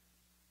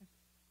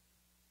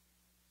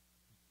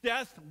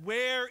 Death,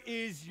 where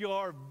is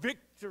your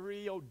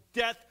victory? Oh,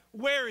 death,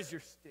 where is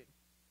your sting?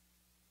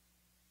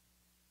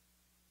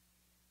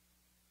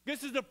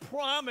 This is a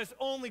promise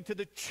only to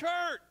the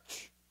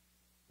church,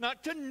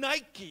 not to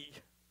Nike,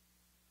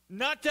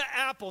 not to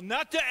Apple,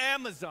 not to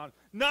Amazon,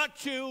 not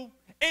to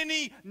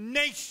any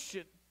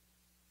nation.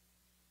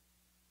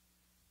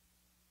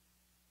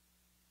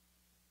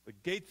 The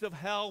gates of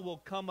hell will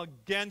come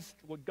against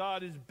what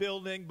God is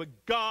building,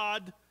 but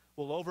God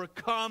will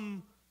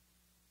overcome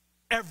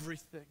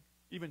everything,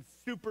 even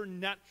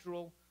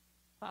supernatural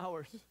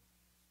powers.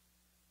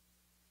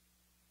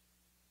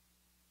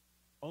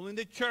 Only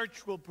the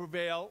church will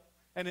prevail,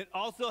 and it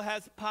also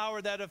has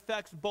power that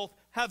affects both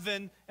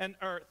heaven and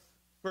earth.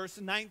 Verse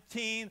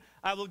 19,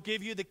 I will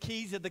give you the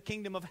keys of the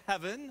kingdom of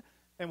heaven,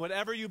 and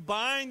whatever you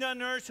bind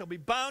on earth shall be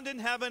bound in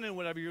heaven, and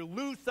whatever you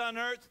loose on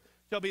earth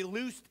shall be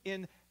loosed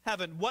in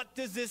heaven. What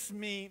does this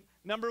mean?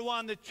 Number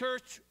one, the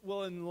church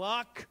will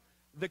unlock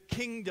the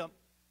kingdom.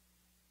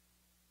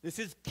 This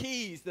is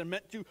keys. They're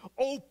meant to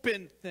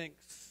open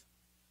things.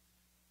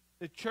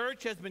 The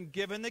church has been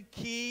given the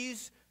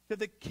keys to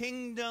the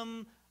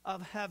kingdom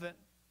of heaven.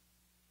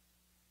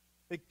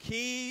 The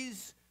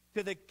keys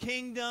to the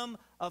kingdom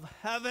of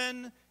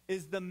heaven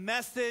is the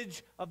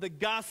message of the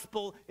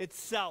gospel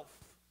itself.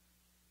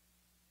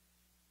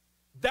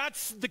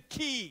 That's the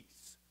keys.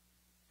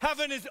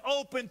 Heaven is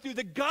open through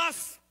the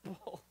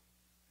gospel.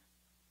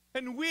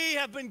 And we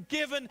have been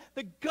given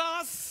the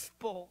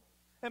gospel,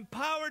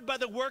 empowered by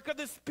the work of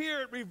the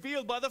Spirit,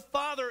 revealed by the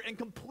Father, and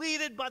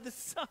completed by the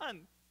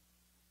Son.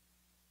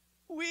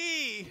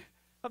 We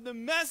have the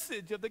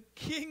message of the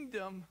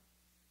kingdom.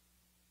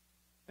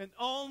 And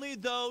only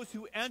those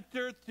who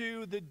enter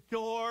through the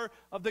door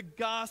of the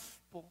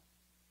gospel,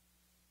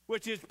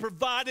 which is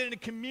provided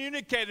and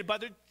communicated by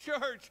the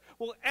church,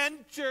 will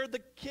enter the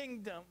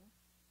kingdom.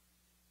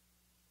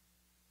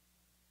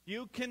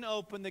 You can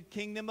open the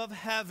kingdom of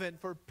heaven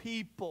for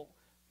people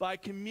by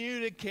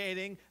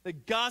communicating the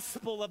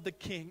gospel of the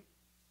King.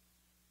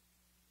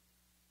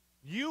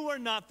 You are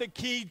not the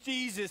key,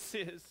 Jesus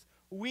is.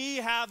 We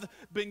have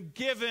been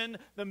given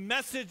the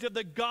message of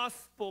the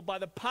gospel by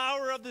the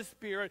power of the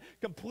Spirit,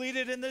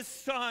 completed in the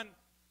Son,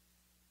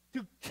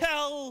 to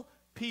tell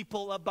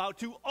people about,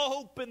 to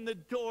open the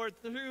door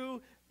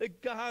through the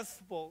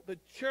gospel. The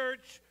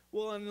church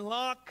will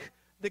unlock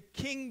the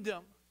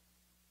kingdom.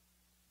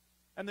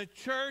 And the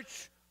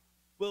church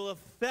will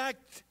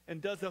affect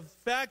and does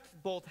affect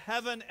both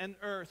heaven and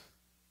earth.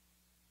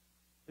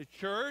 The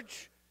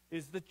church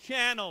is the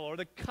channel or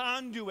the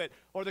conduit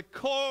or the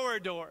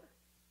corridor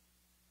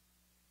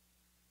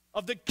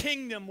of the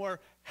kingdom where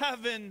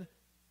heaven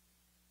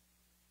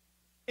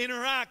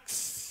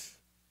interacts,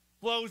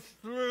 flows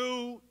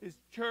through his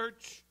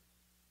church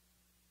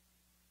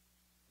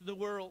to the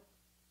world.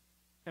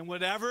 And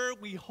whatever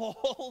we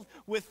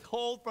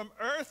withhold from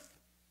earth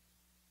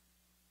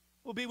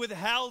will be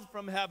withheld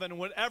from heaven.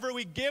 Whatever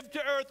we give to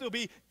earth will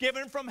be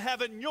given from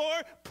heaven.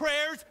 Your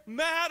prayers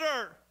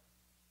matter.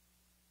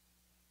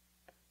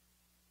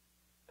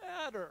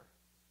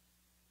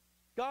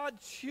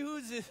 God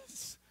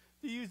chooses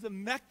to use the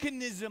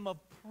mechanism of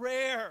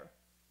prayer.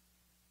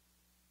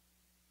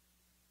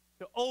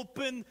 to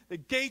open the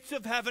gates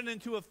of heaven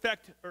and to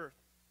affect earth.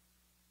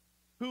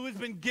 Who has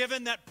been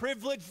given that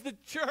privilege? The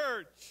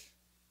church.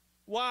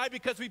 Why?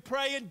 Because we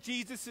pray in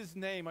Jesus'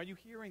 name. Are you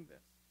hearing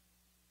this?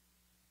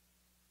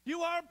 You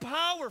are a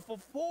powerful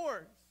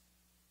force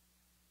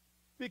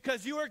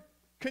because you are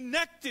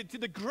connected to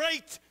the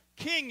great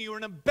King. You are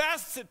an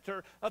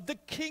ambassador of the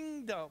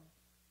kingdom.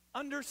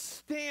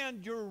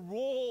 Understand your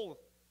role,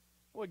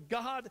 what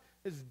God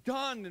has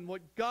done and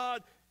what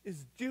God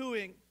is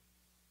doing.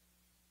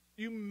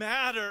 You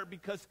matter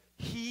because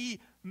He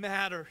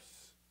matters.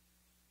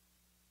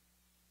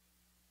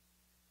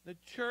 The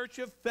church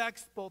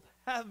affects both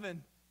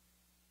heaven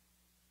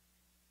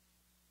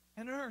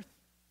and earth.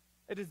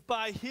 It is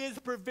by His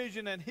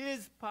provision and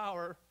His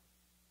power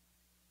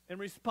in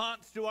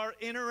response to our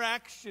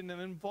interaction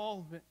and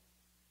involvement.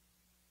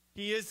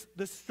 He is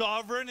the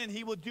sovereign, and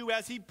He will do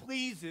as He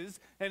pleases,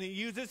 and He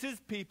uses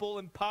His people,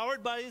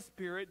 empowered by His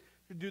Spirit,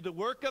 to do the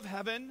work of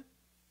heaven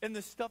and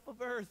the stuff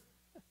of earth.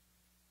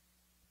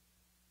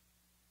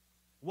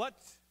 What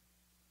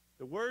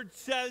the Word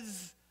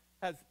says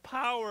has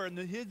power, and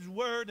His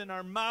Word in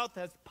our mouth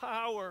has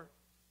power.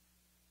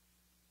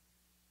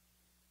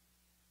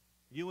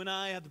 You and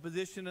I have the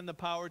position and the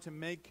power to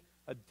make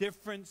a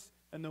difference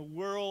in the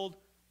world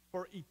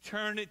for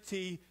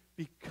eternity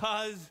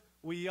because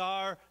we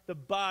are the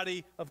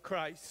body of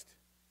Christ.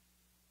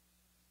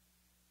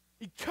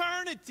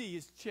 Eternity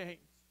is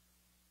changed.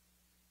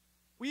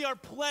 We are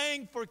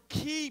playing for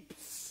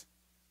keeps.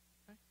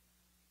 Okay?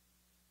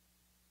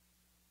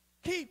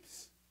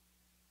 Keeps.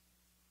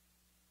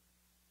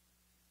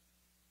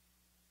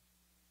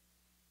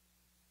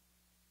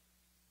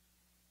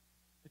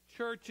 The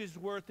church is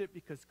worth it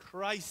because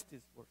Christ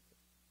is worth it.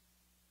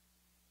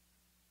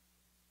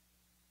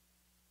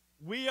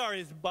 We are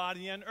His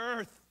body on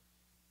earth.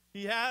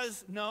 He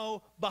has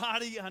no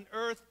body on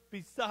earth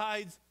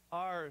besides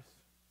ours.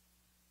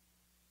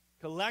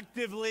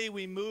 Collectively,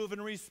 we move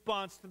in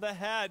response to the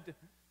head.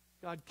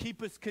 God,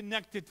 keep us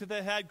connected to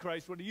the head,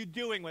 Christ. What are you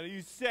doing? What are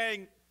you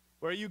saying?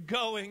 Where are you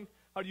going?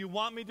 How do you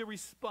want me to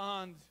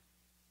respond?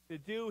 To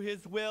do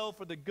His will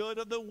for the good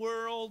of the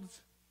world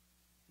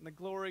and the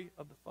glory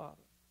of the Father.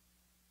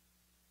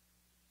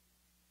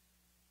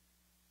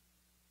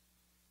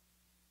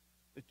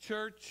 The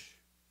church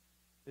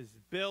is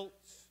built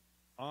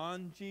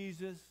on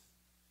Jesus.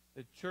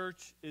 The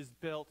church is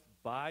built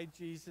by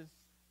Jesus.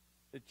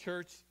 The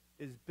church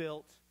is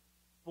built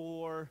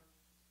for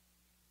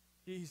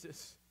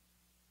Jesus.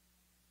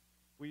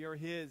 We are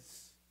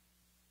His,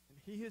 and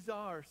He is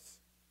ours.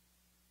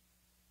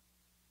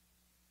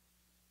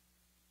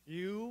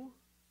 You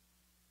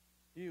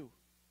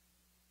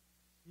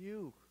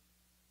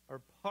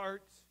are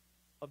part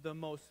of the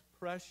most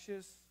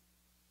precious,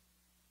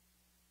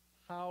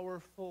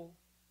 powerful,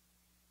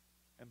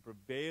 and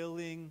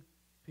prevailing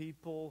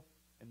people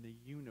in the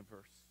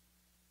universe.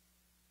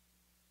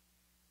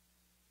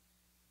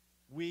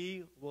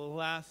 We will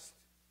last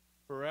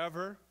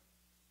forever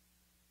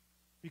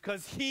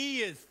because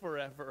He is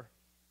forever.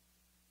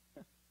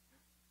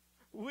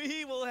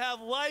 We will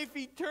have life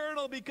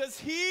eternal because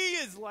He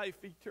is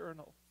life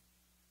eternal.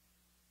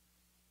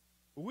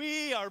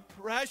 We are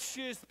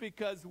precious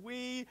because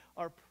we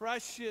are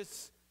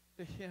precious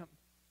to Him.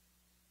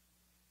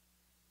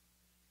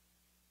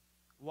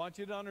 I want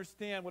you to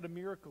understand what a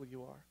miracle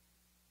you are.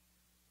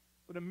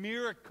 What a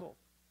miracle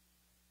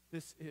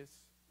this is.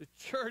 The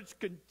church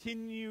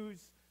continues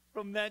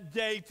from that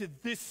day to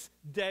this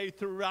day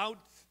throughout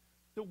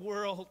the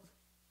world.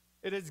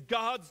 It is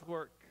God's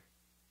work.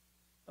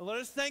 And let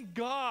us thank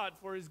God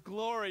for His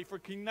glory, for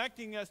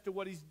connecting us to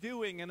what He's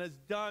doing and has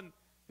done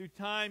through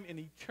time and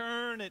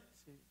eternity.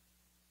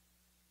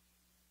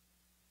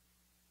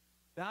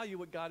 Value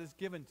what God has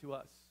given to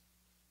us.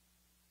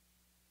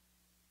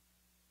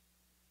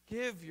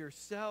 Give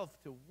yourself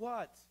to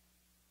what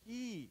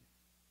He is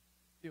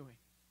doing.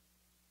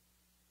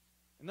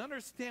 And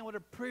understand what a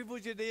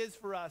privilege it is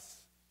for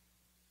us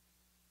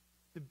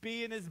to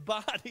be in His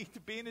body, to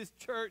be in His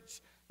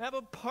church, to have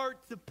a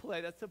part to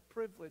play. That's a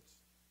privilege.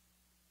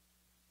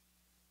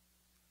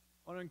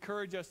 I want to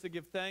encourage us to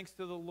give thanks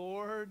to the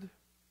Lord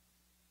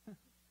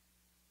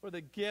for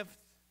the gift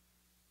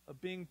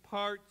of being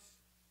part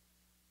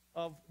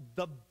of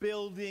the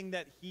building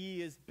that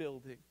He is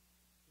building,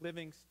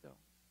 Living Stone.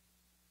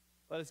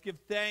 Let us give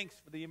thanks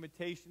for the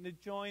invitation to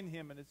join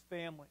Him and His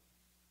family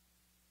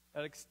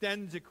that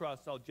extends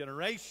across all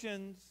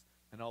generations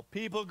and all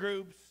people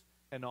groups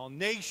and all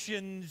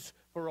nations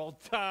for all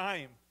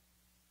time.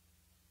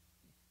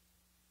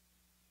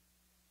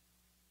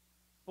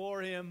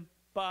 For Him,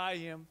 by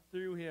Him,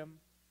 through Him,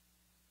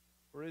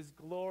 for His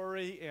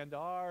glory and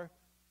our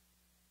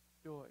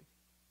joy.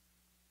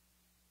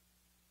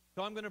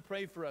 So I'm going to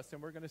pray for us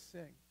and we're going to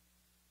sing.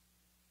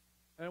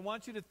 And I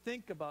want you to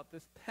think about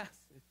this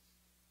passage.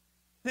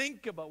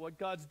 Think about what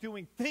God's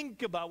doing.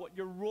 Think about what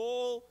your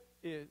role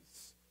is.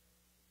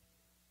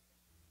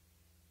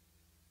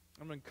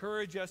 I'm going to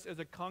encourage us as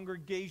a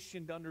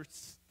congregation to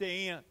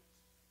understand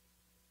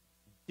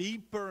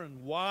deeper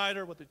and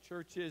wider what the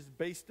church is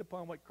based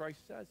upon what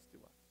Christ says to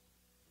us.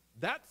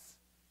 That's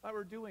what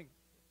we're doing.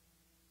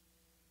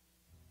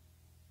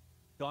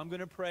 So I'm going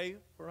to pray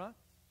for us.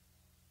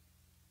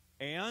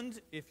 And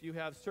if you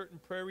have certain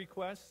prayer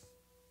requests,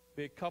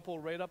 be a couple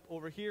right up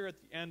over here at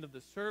the end of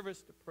the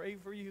service to pray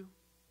for you.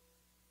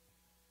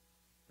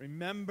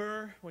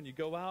 Remember, when you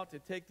go out, to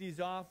take these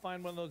off,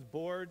 find one of those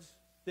boards,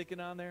 stick it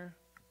on there.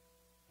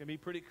 It's going to be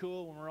pretty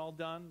cool when we're all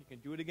done. You can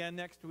do it again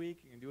next week.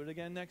 You can do it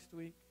again next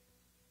week.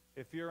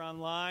 If you're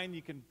online,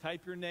 you can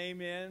type your name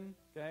in.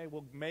 Okay,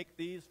 we'll make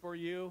these for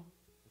you.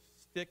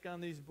 Stick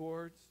on these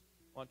boards.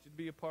 I want you to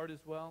be a part as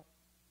well.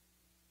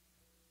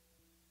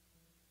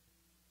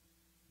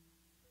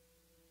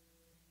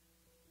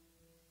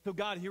 So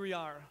God, here we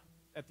are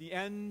at the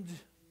end,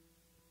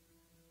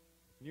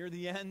 near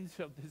the end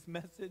of this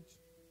message.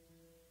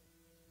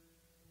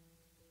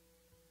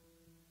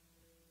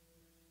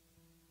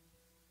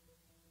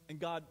 And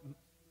God,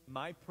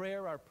 my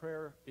prayer, our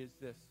prayer is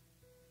this.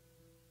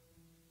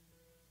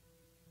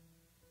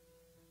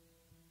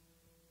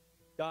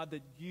 God,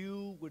 that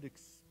you would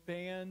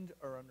expand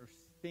our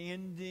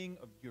understanding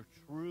of your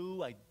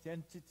true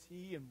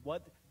identity and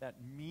what that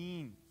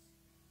means.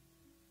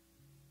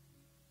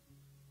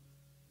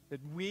 That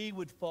we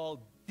would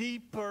fall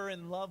deeper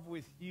in love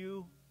with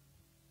you.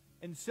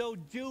 And so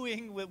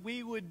doing, that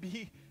we would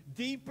be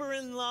deeper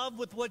in love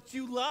with what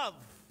you love.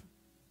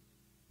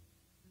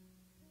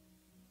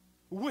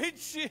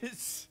 Which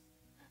is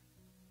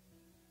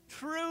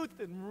truth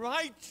and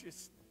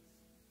righteousness.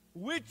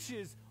 Which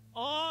is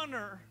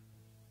honor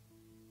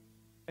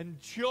and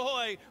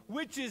joy.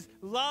 Which is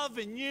love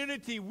and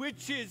unity.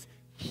 Which is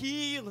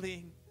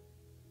healing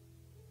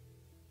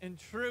and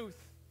truth.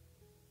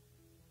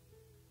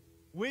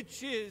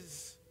 Which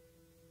is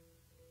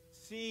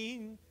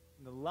seen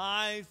in the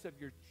lives of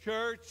your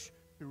church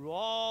through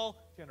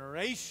all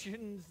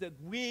generations that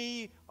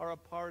we are a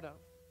part of.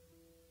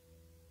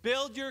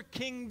 Build your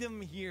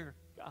kingdom here,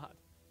 God,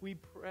 we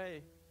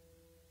pray.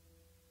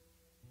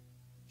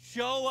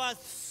 Show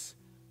us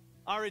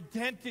our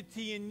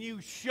identity in you.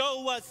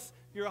 Show us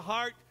your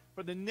heart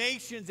for the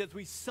nations as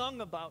we sung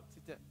about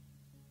today.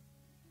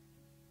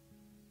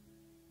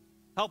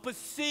 Help us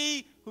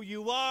see who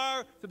you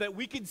are so that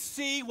we can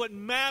see what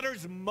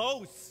matters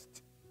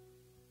most.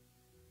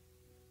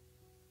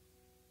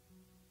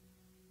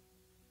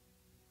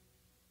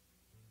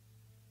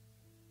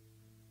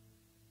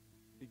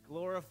 Be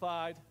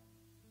glorified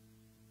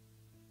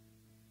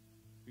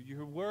through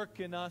your work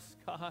in us,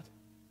 God.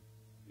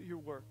 Do your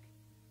work.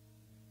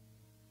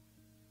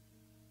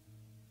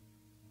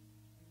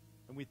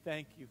 And we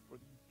thank you for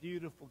the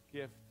beautiful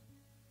gift,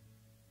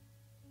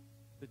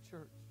 the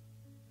church.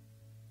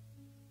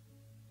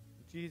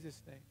 In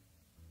Jesus' name,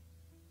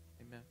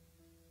 amen.